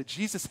process that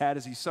Jesus had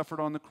as he suffered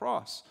on the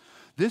cross.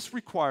 This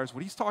requires,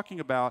 what he's talking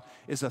about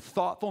is a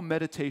thoughtful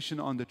meditation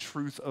on the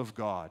truth of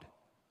God,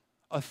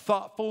 a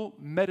thoughtful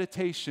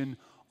meditation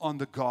on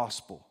the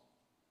gospel.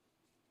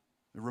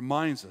 It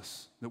reminds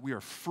us that we are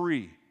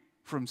free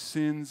from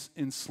sin's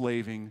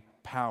enslaving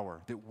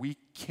power, that we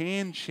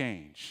can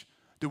change,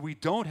 that we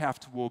don't have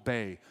to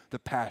obey the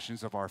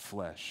passions of our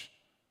flesh.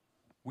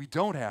 We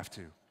don't have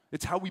to.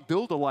 It's how we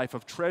build a life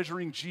of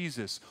treasuring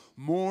Jesus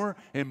more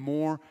and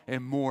more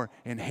and more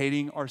and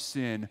hating our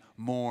sin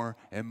more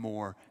and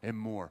more and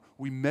more.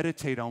 We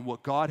meditate on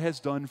what God has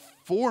done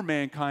for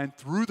mankind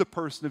through the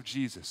person of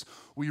Jesus.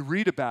 We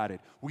read about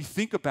it. We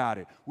think about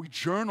it. We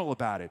journal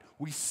about it.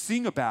 We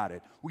sing about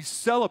it. We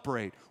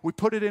celebrate. We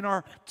put it in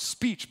our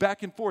speech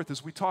back and forth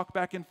as we talk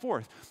back and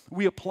forth.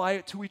 We apply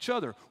it to each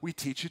other. We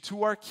teach it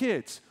to our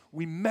kids.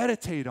 We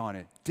meditate on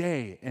it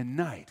day and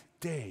night,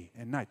 day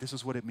and night. This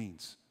is what it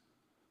means.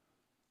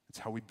 It's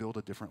how we build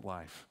a different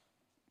life.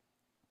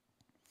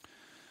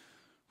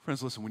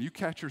 Friends, listen, when you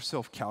catch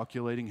yourself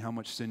calculating how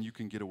much sin you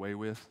can get away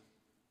with,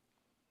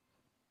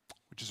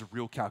 which is a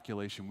real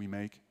calculation we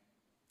make,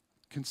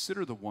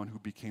 consider the one who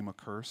became a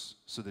curse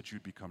so that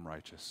you'd become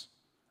righteous.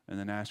 And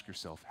then ask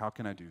yourself, how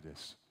can I do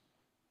this?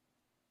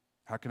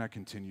 How can I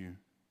continue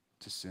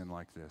to sin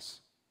like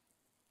this?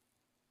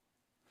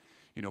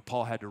 You know,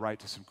 Paul had to write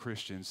to some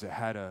Christians that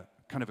had a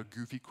kind of a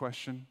goofy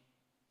question,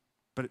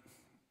 but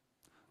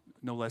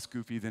no less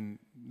goofy than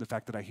the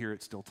fact that I hear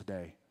it still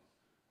today.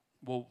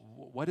 Well,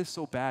 what is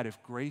so bad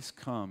if grace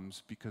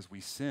comes because we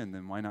sin,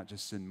 then why not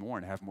just sin more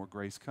and have more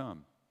grace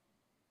come?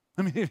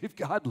 I mean, if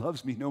God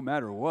loves me no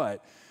matter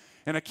what,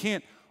 and I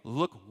can't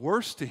look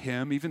worse to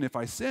him even if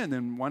I sin,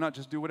 then why not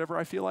just do whatever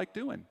I feel like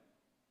doing?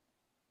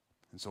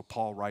 And so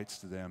Paul writes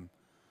to them,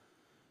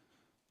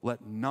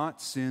 let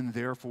not sin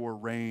therefore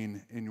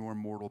reign in your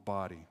mortal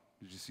body.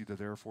 Did you see the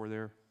therefore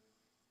there?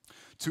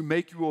 To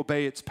make you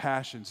obey its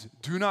passions.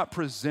 Do not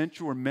present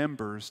your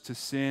members to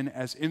sin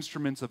as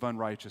instruments of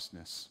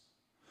unrighteousness,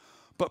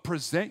 but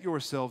present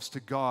yourselves to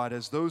God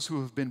as those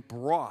who have been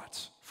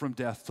brought from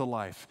death to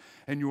life,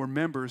 and your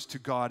members to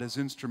God as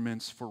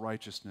instruments for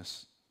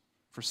righteousness.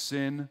 For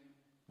sin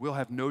will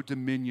have no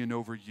dominion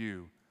over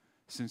you,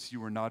 since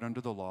you are not under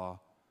the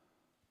law,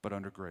 but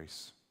under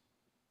grace.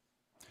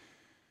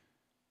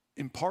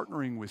 In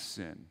partnering with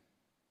sin,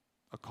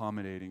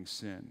 accommodating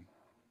sin,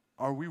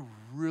 are we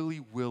really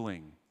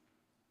willing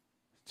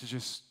to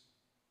just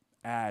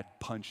add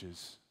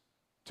punches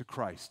to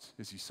Christ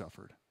as he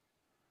suffered?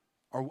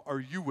 Are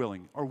you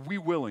willing? Are we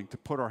willing to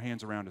put our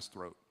hands around his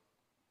throat?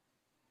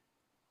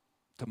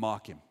 To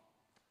mock him?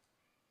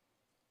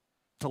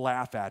 To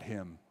laugh at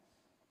him?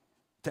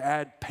 To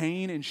add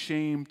pain and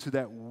shame to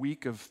that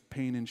week of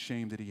pain and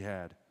shame that he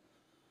had?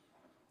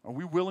 Are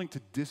we willing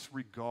to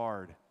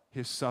disregard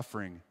his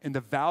suffering and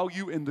the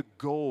value and the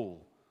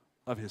goal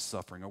of his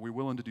suffering? Are we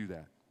willing to do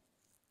that?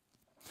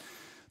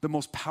 The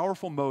most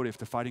powerful motive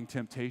to fighting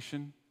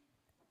temptation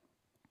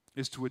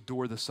is to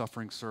adore the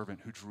suffering servant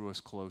who drew us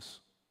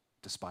close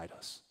despite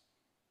us,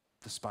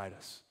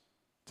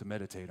 to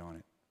meditate on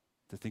it,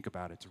 to think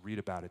about it, to read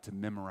about it, to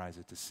memorize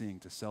it, to sing,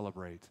 to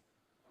celebrate.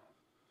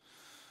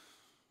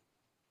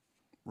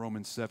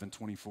 Romans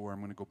 7:24, I'm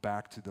going to go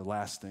back to the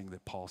last thing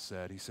that Paul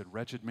said. He said,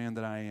 "Wretched man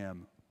that I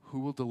am, who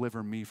will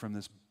deliver me from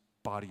this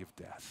body of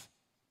death?"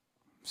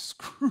 I'm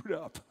screwed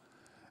up,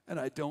 and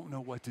I don't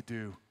know what to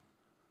do.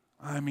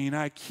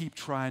 I keep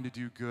trying to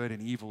do good,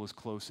 and evil is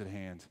close at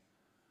hand.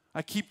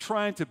 I keep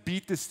trying to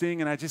beat this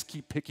thing, and I just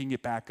keep picking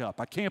it back up.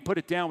 I can't put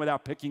it down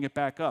without picking it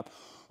back up.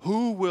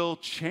 Who will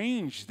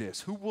change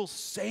this? Who will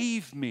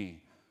save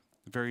me?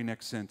 The very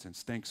next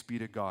sentence, thanks be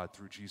to God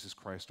through Jesus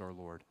Christ our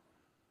Lord.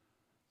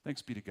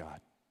 Thanks be to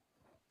God.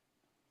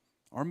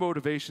 Our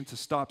motivation to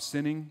stop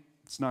sinning,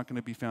 it's not going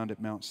to be found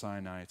at Mount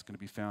Sinai. It's going to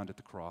be found at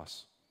the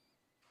cross.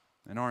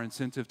 And our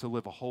incentive to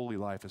live a holy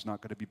life is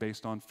not going to be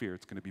based on fear.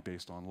 It's going to be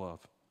based on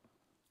love.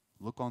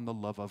 Look on the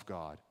love of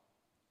God.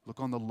 Look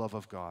on the love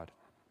of God.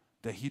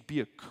 That he'd be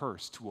a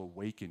curse to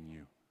awaken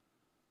you.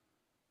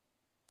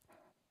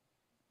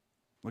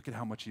 Look at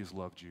how much he has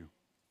loved you.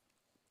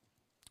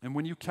 And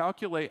when you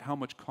calculate how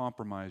much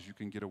compromise you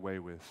can get away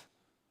with,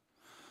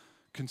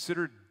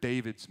 consider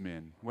David's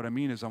men. What I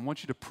mean is I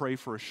want you to pray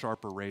for a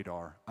sharper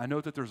radar. I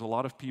know that there's a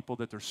lot of people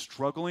that they're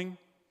struggling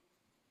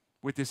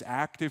with this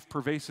active,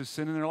 pervasive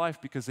sin in their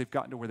life because they've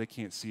gotten to where they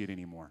can't see it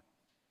anymore.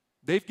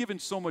 They've given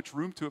so much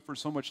room to it for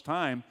so much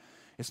time,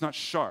 it's not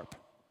sharp.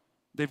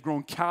 They've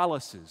grown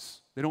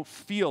calluses. They don't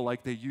feel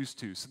like they used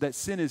to. So that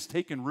sin has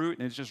taken root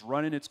and it's just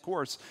running its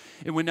course.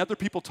 And when other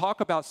people talk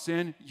about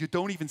sin, you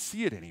don't even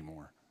see it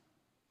anymore.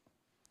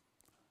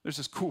 There's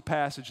this cool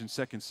passage in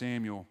 2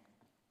 Samuel.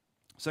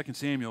 2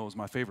 Samuel is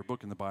my favorite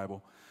book in the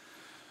Bible.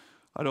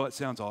 I know it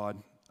sounds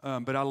odd,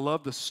 but I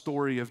love the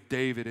story of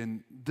David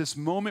and this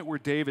moment where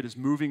David is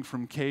moving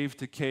from cave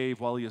to cave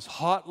while he is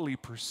hotly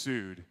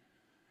pursued.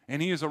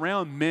 And he is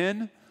around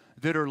men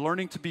that are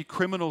learning to be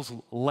criminals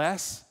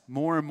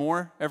more and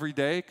more every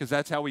day, because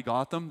that's how we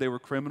got them. They were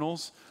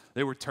criminals.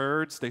 They were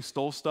turds. They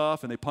stole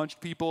stuff and they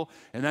punched people,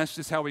 and that's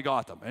just how we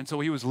got them. And so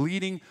he was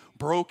leading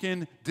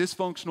broken,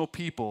 dysfunctional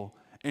people,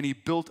 and he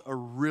built a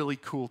really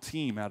cool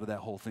team out of that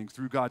whole thing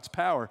through God's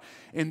power.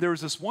 And there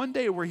was this one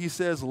day where he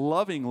says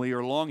lovingly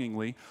or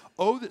longingly,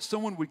 "Oh, that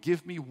someone would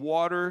give me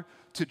water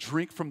to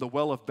drink from the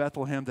well of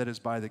Bethlehem that is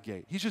by the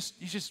gate." He's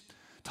just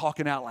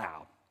talking out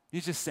loud.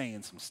 He's just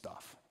saying some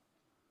stuff.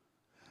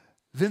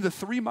 Then the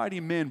three mighty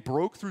men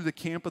broke through the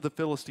camp of the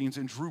Philistines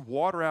and drew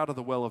water out of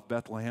the well of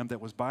Bethlehem that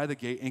was by the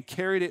gate and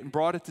carried it and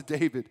brought it to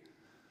David,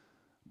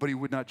 but he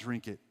would not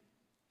drink it.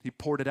 He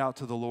poured it out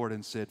to the Lord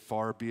and said,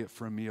 "Far be it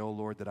from me, O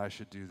Lord, that I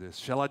should do this.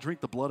 Shall I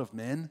drink the blood of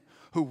men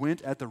who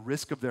went at the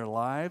risk of their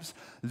lives?"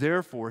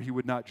 Therefore, he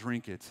would not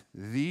drink it.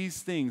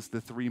 These things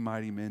the three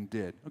mighty men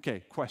did.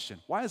 Okay,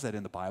 question. Why is that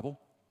in the Bible?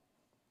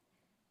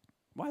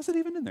 Why is it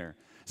even in there?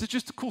 Is it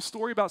just a cool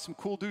story about some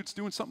cool dudes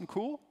doing something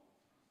cool?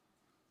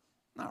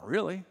 Not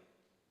really.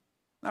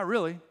 Not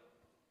really.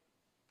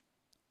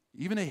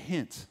 Even a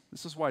hint,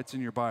 this is why it's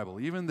in your Bible,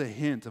 even the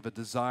hint of a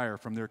desire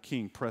from their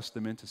king pressed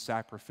them into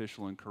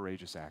sacrificial and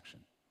courageous action.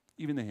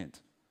 Even the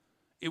hint.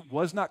 It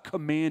was not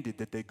commanded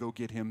that they go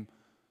get him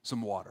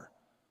some water.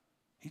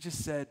 He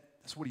just said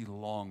that's what he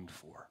longed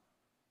for,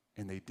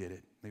 and they did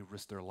it. They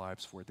risked their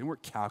lives for it. They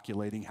weren't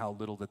calculating how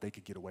little that they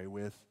could get away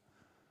with.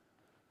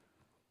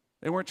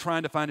 They weren't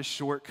trying to find a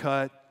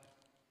shortcut.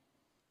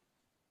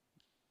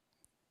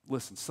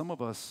 Listen, some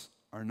of us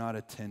are not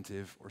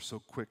attentive or so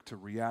quick to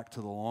react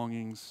to the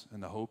longings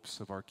and the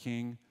hopes of our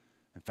King.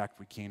 In fact,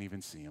 we can't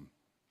even see him.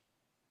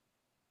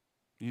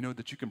 You know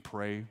that you can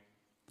pray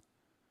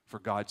for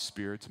God's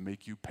Spirit to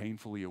make you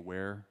painfully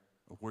aware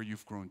of where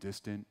you've grown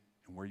distant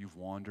and where you've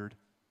wandered?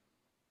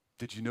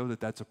 Did you know that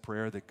that's a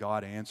prayer that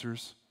God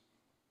answers?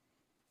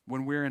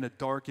 When we're in a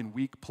dark and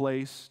weak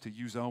place, to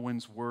use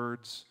Owen's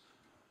words,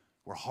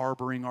 we're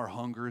harboring our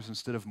hungers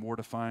instead of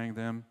mortifying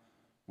them.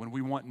 When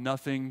we want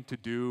nothing to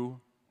do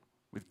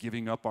with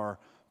giving up our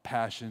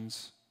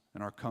passions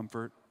and our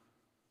comfort,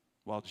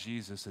 while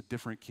Jesus, a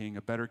different king,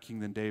 a better king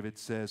than David,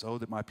 says, "Oh,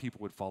 that my people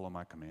would follow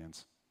my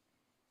commands,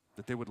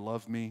 that they would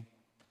love me,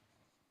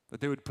 that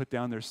they would put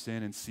down their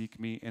sin and seek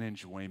me and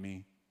enjoy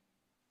me.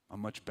 I'm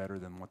much better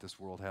than what this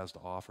world has to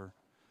offer."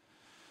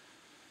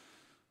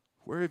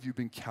 Where have you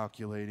been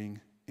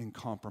calculating and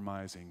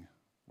compromising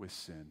with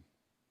sin?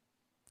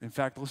 In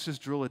fact, let's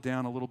just drill it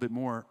down a little bit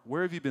more.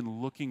 Where have you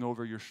been looking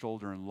over your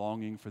shoulder and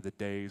longing for the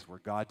days where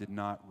God did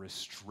not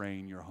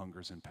restrain your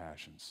hungers and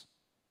passions?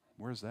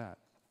 Where's that?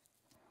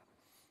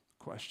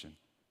 Question,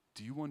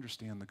 do you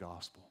understand the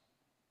gospel?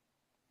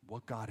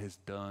 What God has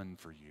done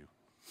for you?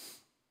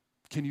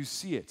 Can you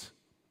see it?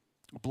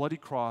 A bloody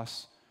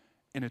cross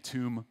in a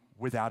tomb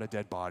without a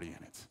dead body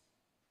in it.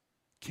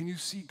 Can you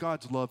see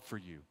God's love for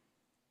you?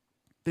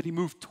 That he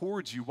moved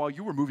towards you while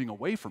you were moving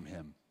away from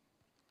him.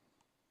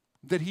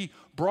 that he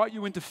brought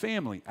you into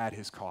family at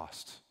his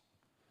cost,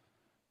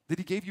 that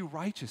he gave you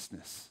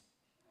righteousness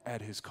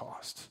at his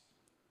cost,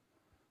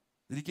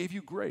 that he gave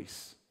you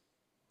grace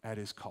at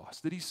his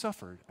cost, that he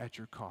suffered at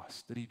your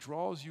cost, that he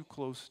draws you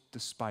close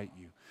despite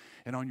you.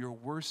 And on your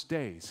worst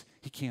days,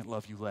 he can't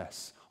love you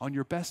less. On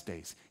your best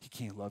days, he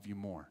can't love you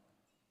more.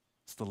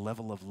 It's the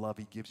level of love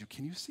he gives you.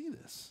 Can you see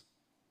this?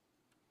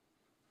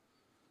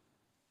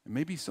 And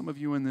maybe some of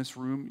you in this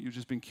room, you've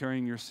just been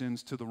carrying your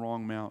sins to the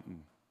wrong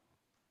mountain.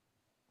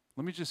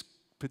 Let me just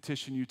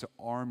petition you to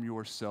arm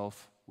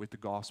yourself with the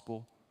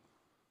gospel,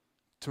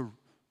 to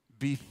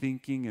be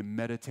thinking and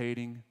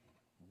meditating,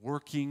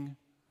 working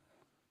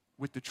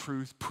with the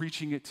truth,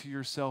 preaching it to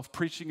yourself,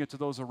 preaching it to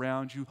those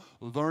around you,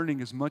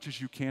 learning as much as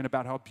you can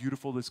about how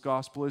beautiful this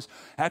gospel is,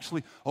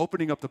 actually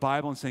opening up the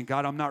Bible and saying,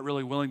 God, I'm not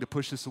really willing to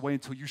push this away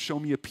until you show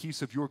me a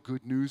piece of your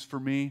good news for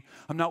me.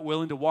 I'm not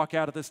willing to walk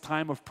out of this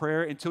time of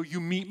prayer until you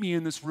meet me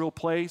in this real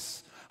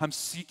place. I'm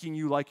seeking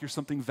you like you're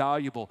something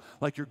valuable,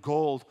 like you're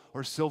gold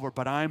or silver,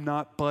 but I'm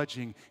not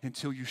budging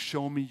until you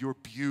show me your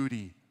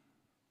beauty.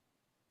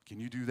 Can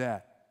you do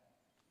that?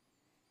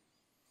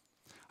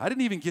 I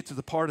didn't even get to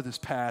the part of this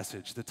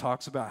passage that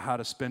talks about how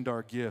to spend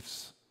our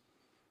gifts,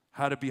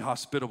 how to be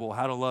hospitable,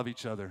 how to love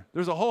each other.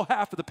 There's a whole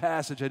half of the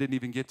passage I didn't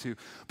even get to.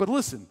 But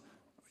listen,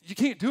 you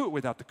can't do it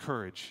without the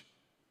courage.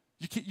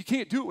 You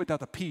can't do it without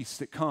the peace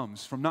that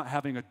comes from not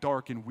having a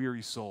dark and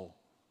weary soul.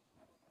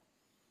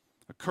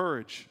 A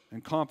courage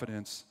and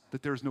confidence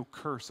that there's no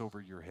curse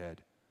over your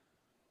head.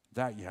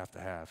 That you have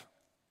to have.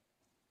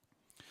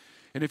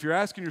 And if you're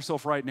asking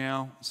yourself right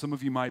now, some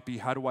of you might be,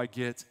 how do I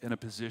get in a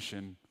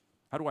position?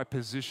 How do I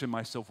position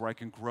myself where I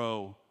can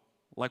grow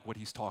like what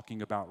he's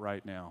talking about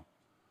right now?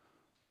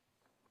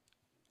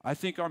 I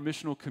think our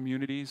missional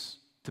communities,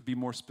 to be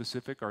more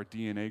specific, our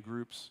DNA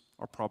groups,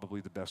 are probably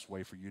the best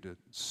way for you to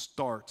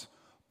start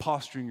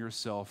posturing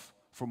yourself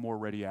for more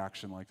ready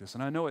action like this.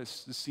 And I know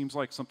this seems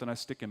like something I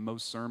stick in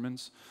most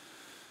sermons.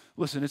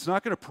 Listen, it's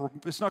not going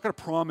to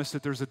promise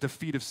that there's a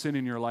defeat of sin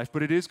in your life,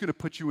 but it is going to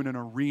put you in an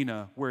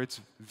arena where it's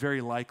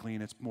very likely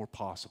and it's more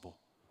possible,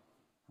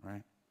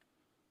 right?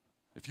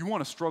 If you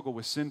want to struggle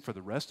with sin for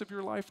the rest of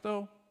your life,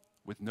 though,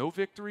 with no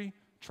victory,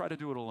 try to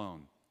do it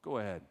alone. Go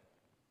ahead.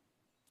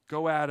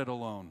 Go at it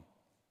alone.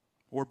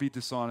 Or be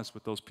dishonest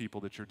with those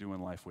people that you're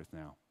doing life with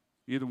now.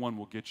 Either one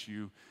will get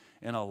you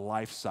in a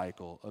life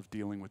cycle of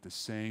dealing with the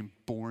same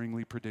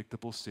boringly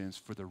predictable sins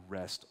for the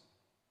rest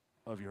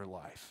of your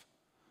life.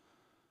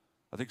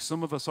 I think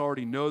some of us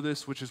already know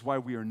this, which is why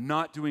we are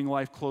not doing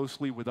life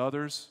closely with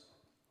others.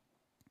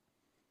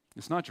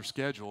 It's not your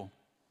schedule.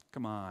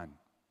 Come on.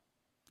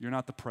 You're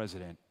not the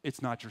president.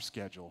 It's not your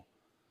schedule.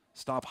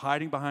 Stop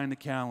hiding behind the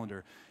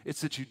calendar.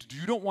 It's that you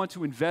don't want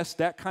to invest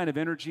that kind of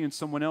energy in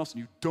someone else, and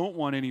you don't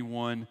want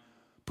anyone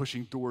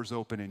pushing doors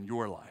open in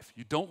your life.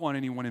 You don't want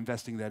anyone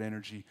investing that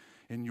energy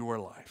in your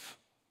life.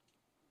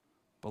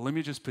 But let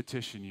me just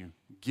petition you.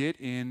 Get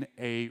in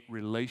a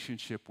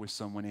relationship with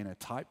someone in a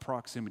tight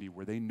proximity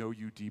where they know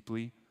you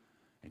deeply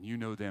and you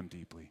know them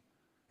deeply.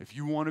 If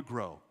you want to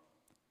grow,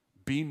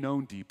 be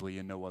known deeply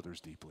and know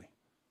others deeply.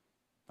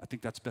 I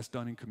think that's best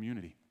done in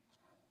community.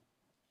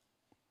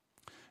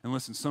 And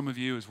listen, some of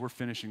you, as we're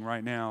finishing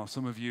right now,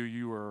 some of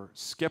you are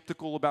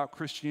skeptical about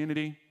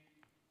Christianity.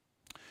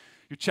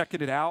 You're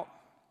checking it out,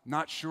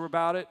 not sure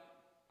about it.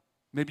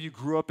 Maybe you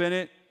grew up in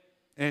it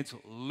and it's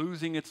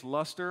losing its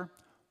luster.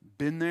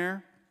 Been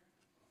there.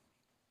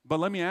 But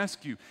let me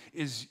ask you,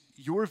 is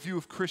your view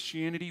of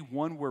Christianity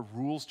one where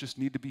rules just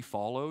need to be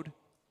followed?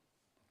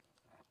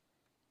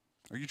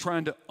 Are you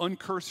trying to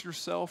uncurse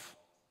yourself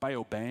by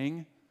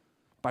obeying?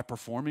 By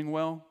performing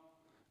well?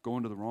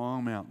 Going to the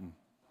wrong mountain.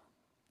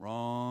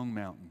 Wrong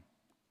mountain.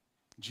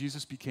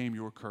 Jesus became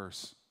your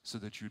curse so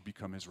that you'd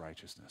become his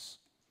righteousness.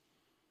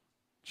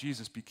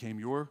 Jesus became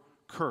your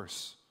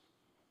curse.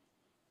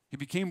 He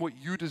became what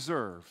you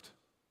deserved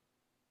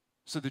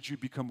so that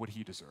you'd become what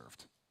he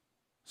deserved.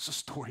 It's a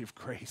story of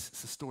grace.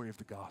 It's a story of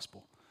the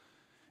gospel.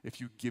 If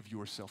you give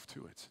yourself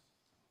to it,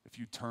 if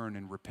you turn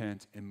and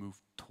repent and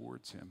move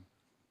towards him.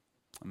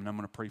 I'm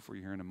going to pray for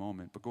you here in a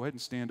moment, but go ahead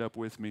and stand up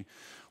with me.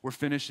 We're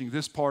finishing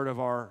this part of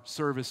our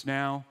service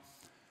now.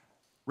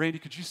 Randy,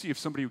 could you see if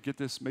somebody would get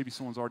this? Maybe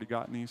someone's already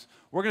gotten these.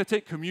 We're going to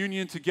take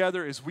communion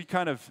together as we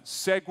kind of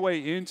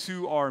segue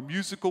into our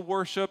musical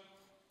worship.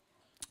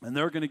 And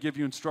they're going to give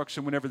you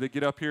instruction whenever they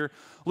get up here.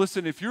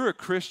 Listen, if you're a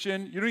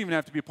Christian, you don't even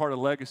have to be a part of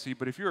Legacy,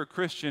 but if you're a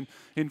Christian,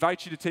 I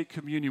invite you to take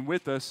communion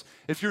with us.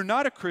 If you're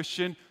not a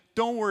Christian,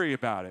 don't worry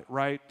about it,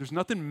 right? There's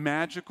nothing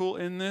magical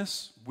in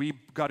this. We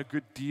got a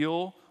good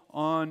deal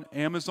on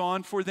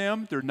Amazon for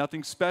them. They're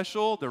nothing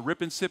special. They're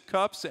rip and sip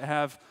cups that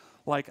have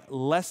like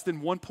less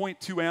than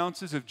 1.2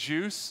 ounces of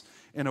juice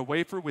and a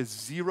wafer with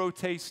zero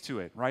taste to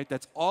it, right?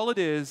 That's all it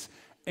is,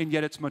 and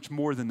yet it's much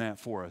more than that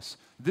for us.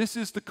 This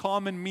is the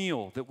common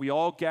meal that we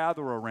all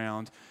gather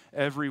around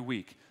every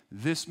week.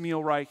 This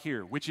meal right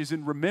here, which is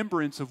in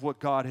remembrance of what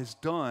God has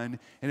done,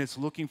 and it's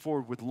looking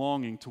forward with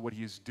longing to what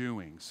he is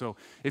doing. So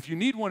if you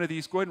need one of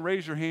these, go ahead and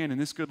raise your hand,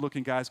 and this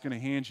good-looking guy's going to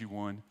hand you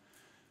one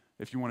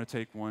if you want to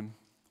take one.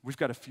 We've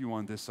got a few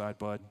on this side,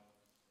 bud.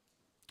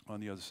 On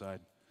the other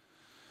side.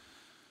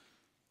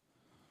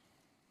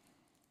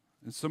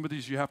 And some of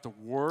these you have to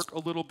work a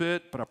little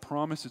bit, but I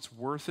promise it's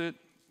worth it.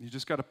 You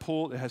just got to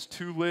pull. It has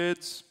 2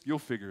 lids. You'll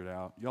figure it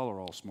out. Y'all are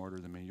all smarter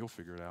than me. You'll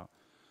figure it out.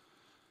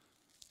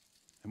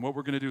 And what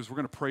we're going to do is we're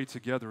going to pray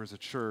together as a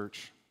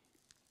church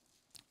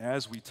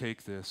as we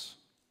take this.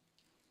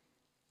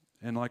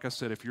 And like I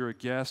said, if you're a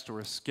guest or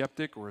a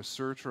skeptic or a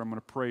searcher, I'm going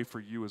to pray for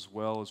you as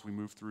well as we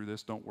move through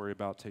this. Don't worry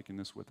about taking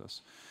this with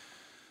us.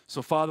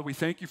 So, Father, we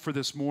thank you for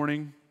this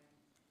morning.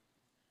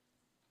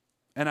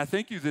 And I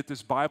thank you that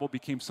this Bible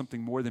became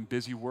something more than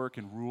busy work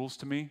and rules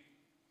to me.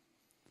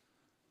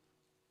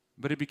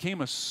 But it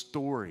became a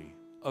story,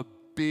 a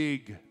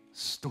big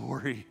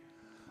story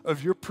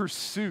of your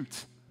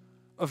pursuit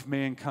of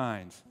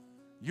mankind.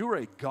 You're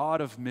a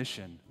God of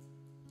mission.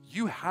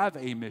 You have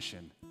a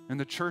mission, and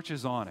the church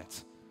is on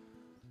it.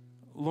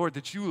 Lord,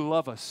 that you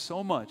love us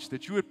so much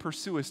that you would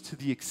pursue us to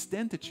the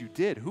extent that you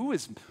did. Who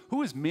is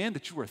man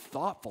that you are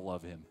thoughtful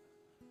of him?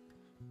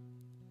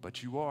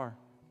 But you are.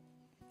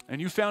 And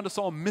you found us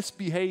all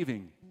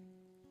misbehaving.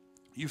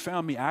 You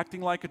found me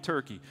acting like a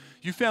turkey.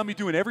 You found me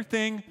doing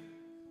everything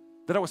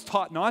that I was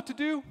taught not to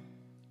do.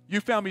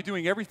 You found me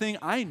doing everything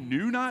I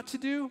knew not to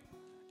do.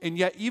 And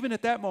yet, even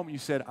at that moment, you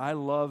said, I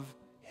love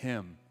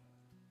him,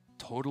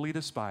 totally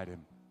despite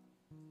him.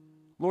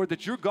 Lord,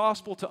 that your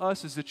gospel to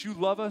us is that you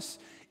love us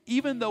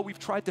even though we've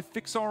tried to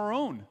fix our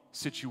own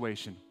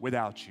situation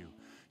without you.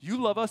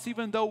 You love us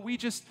even though we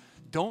just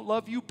don't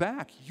love you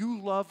back.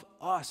 You love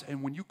us.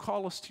 And when you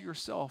call us to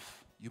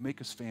yourself, you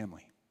make us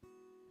family.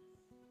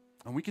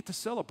 And we get to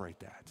celebrate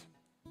that.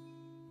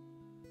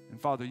 And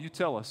Father, you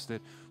tell us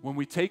that when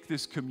we take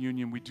this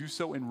communion, we do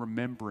so in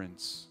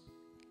remembrance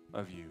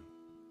of you.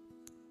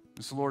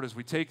 And so, Lord, as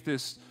we take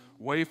this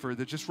wafer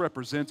that just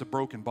represents a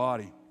broken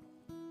body,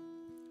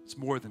 it's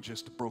more than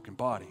just a broken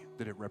body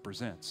that it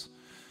represents.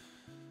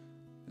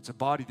 It's a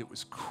body that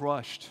was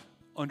crushed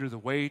under the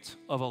weight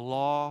of a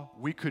law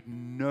we could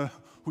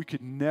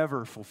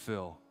never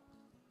fulfill.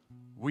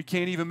 We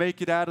can't even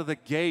make it out of the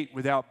gate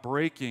without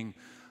breaking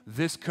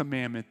this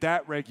commandment,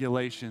 that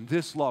regulation,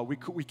 this law.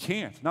 We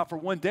can't, not for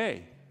one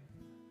day,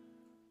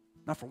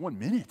 not for 1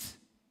 minute.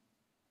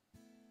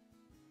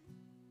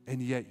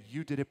 And yet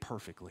you did it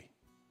perfectly.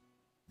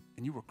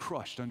 And you were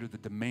crushed under the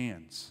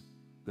demands,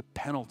 the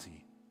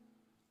penalty,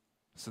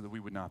 so that we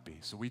would not be.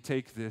 So we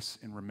take this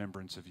in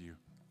remembrance of you.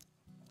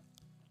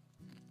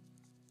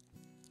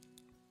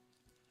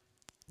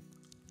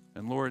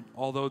 And Lord,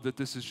 although that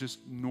this is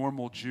just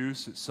normal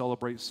juice, it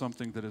celebrates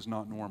something that is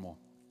not normal,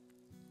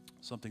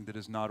 something that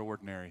is not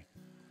ordinary.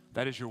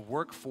 That is your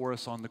work for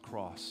us on the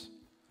cross.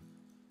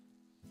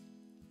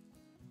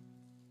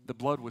 The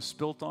blood was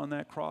spilt on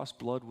that cross,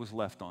 blood was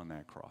left on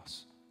that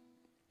cross.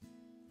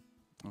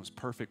 It was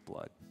perfect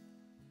blood.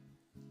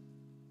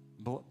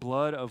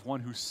 Blood of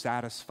one who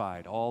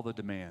satisfied all the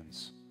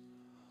demands.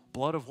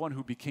 Blood of one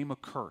who became a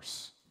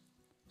curse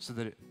so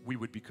that we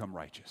would become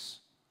righteous.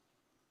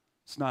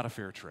 It's not a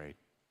fair trade.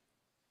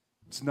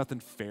 There's nothing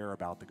fair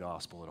about the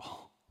gospel at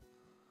all.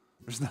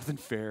 There's nothing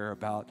fair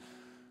about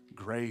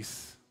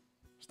grace.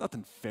 There's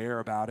nothing fair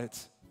about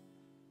it.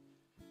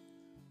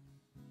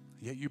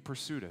 Yet you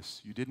pursued us.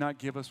 You did not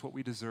give us what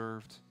we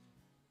deserved.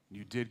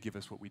 You did give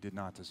us what we did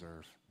not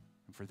deserve.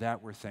 And for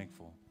that, we're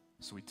thankful.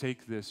 So we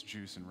take this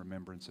juice in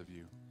remembrance of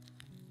you.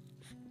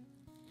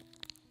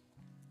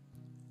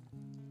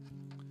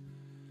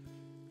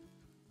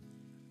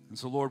 And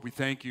so, Lord, we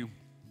thank you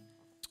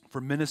for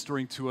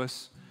ministering to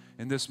us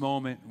in this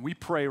moment. We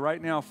pray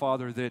right now,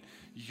 Father, that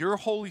your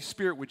Holy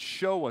Spirit would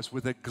show us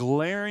with a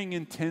glaring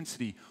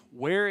intensity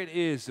where it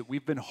is that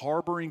we've been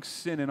harboring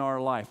sin in our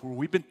life, where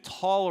we've been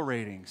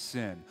tolerating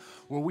sin,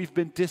 where we've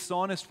been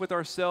dishonest with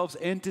ourselves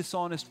and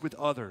dishonest with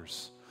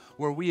others,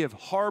 where we have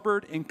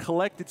harbored and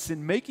collected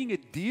sin, making a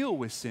deal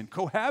with sin,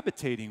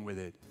 cohabitating with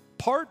it,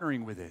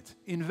 partnering with it,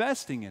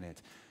 investing in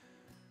it,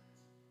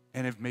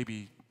 and have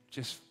maybe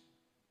just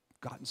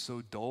gotten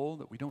so dull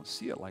that we don't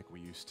see it like we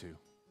used to.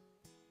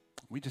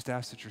 We just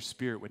ask that your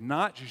Spirit would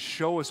not just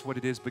show us what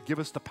it is, but give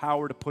us the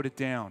power to put it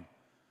down.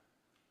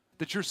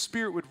 That your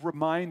Spirit would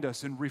remind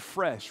us and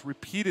refresh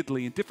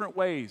repeatedly in different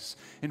ways,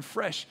 in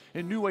fresh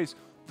and new ways,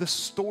 the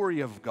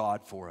story of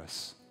God for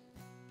us.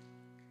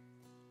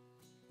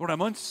 Lord,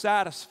 I'm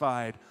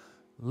unsatisfied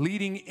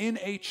leading in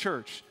a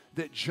church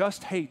that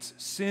just hates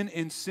sin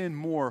and sin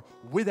more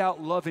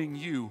without loving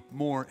you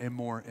more and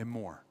more and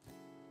more.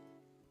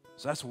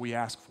 So that's what we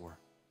ask for,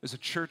 is a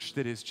church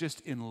that is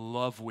just in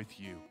love with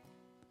you.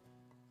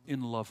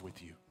 In love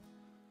with you.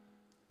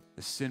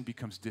 The sin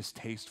becomes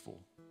distasteful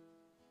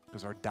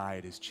because our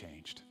diet is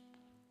changed.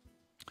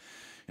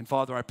 And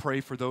Father, I pray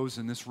for those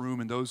in this room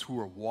and those who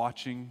are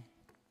watching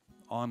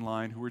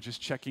online, who are just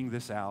checking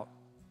this out.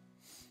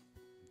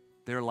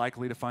 They're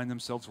likely to find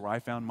themselves where I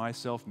found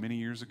myself many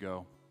years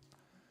ago.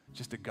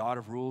 Just a God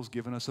of rules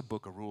giving us a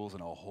book of rules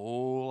and a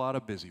whole lot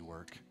of busy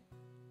work.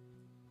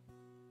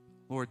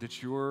 Lord,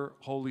 that your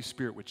Holy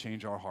Spirit would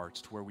change our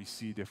hearts to where we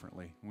see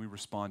differently and we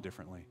respond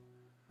differently.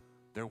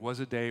 There was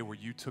a day where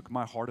you took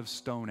my heart of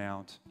stone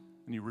out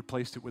and you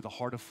replaced it with a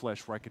heart of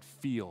flesh where I could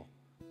feel,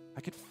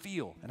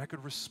 and I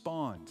could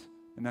respond.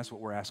 And that's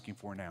what we're asking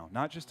for now,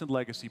 not just in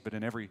Legacy, but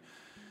in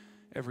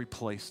every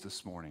place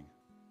this morning,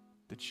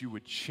 that you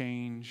would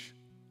change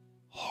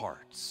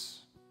hearts.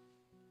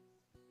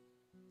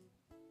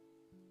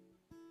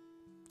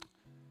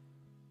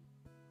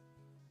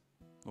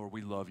 Lord,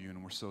 we love you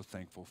and we're so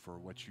thankful for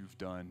what you've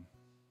done.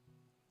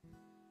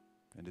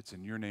 And it's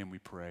in your name we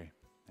pray.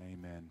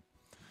 Amen.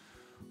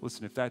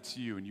 Listen, if that's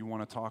you and you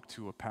want to talk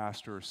to a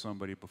pastor or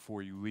somebody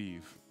before you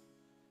leave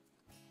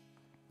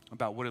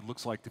about what it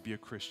looks like to be a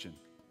Christian,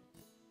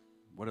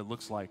 what it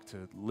looks like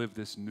to live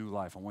this new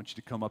life, I want you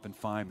to come up and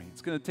find me.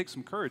 It's going to take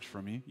some courage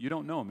from you. You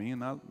don't know me,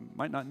 and I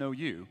might not know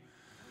you.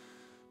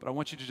 But I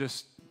want you to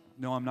just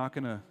know I'm not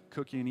going to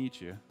cook you and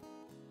eat you.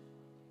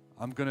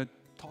 I'm going to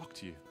talk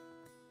to you.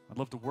 I'd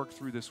love to work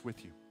through this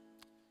with you.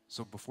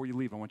 So before you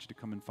leave, I want you to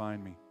come and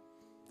find me.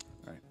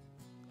 All right.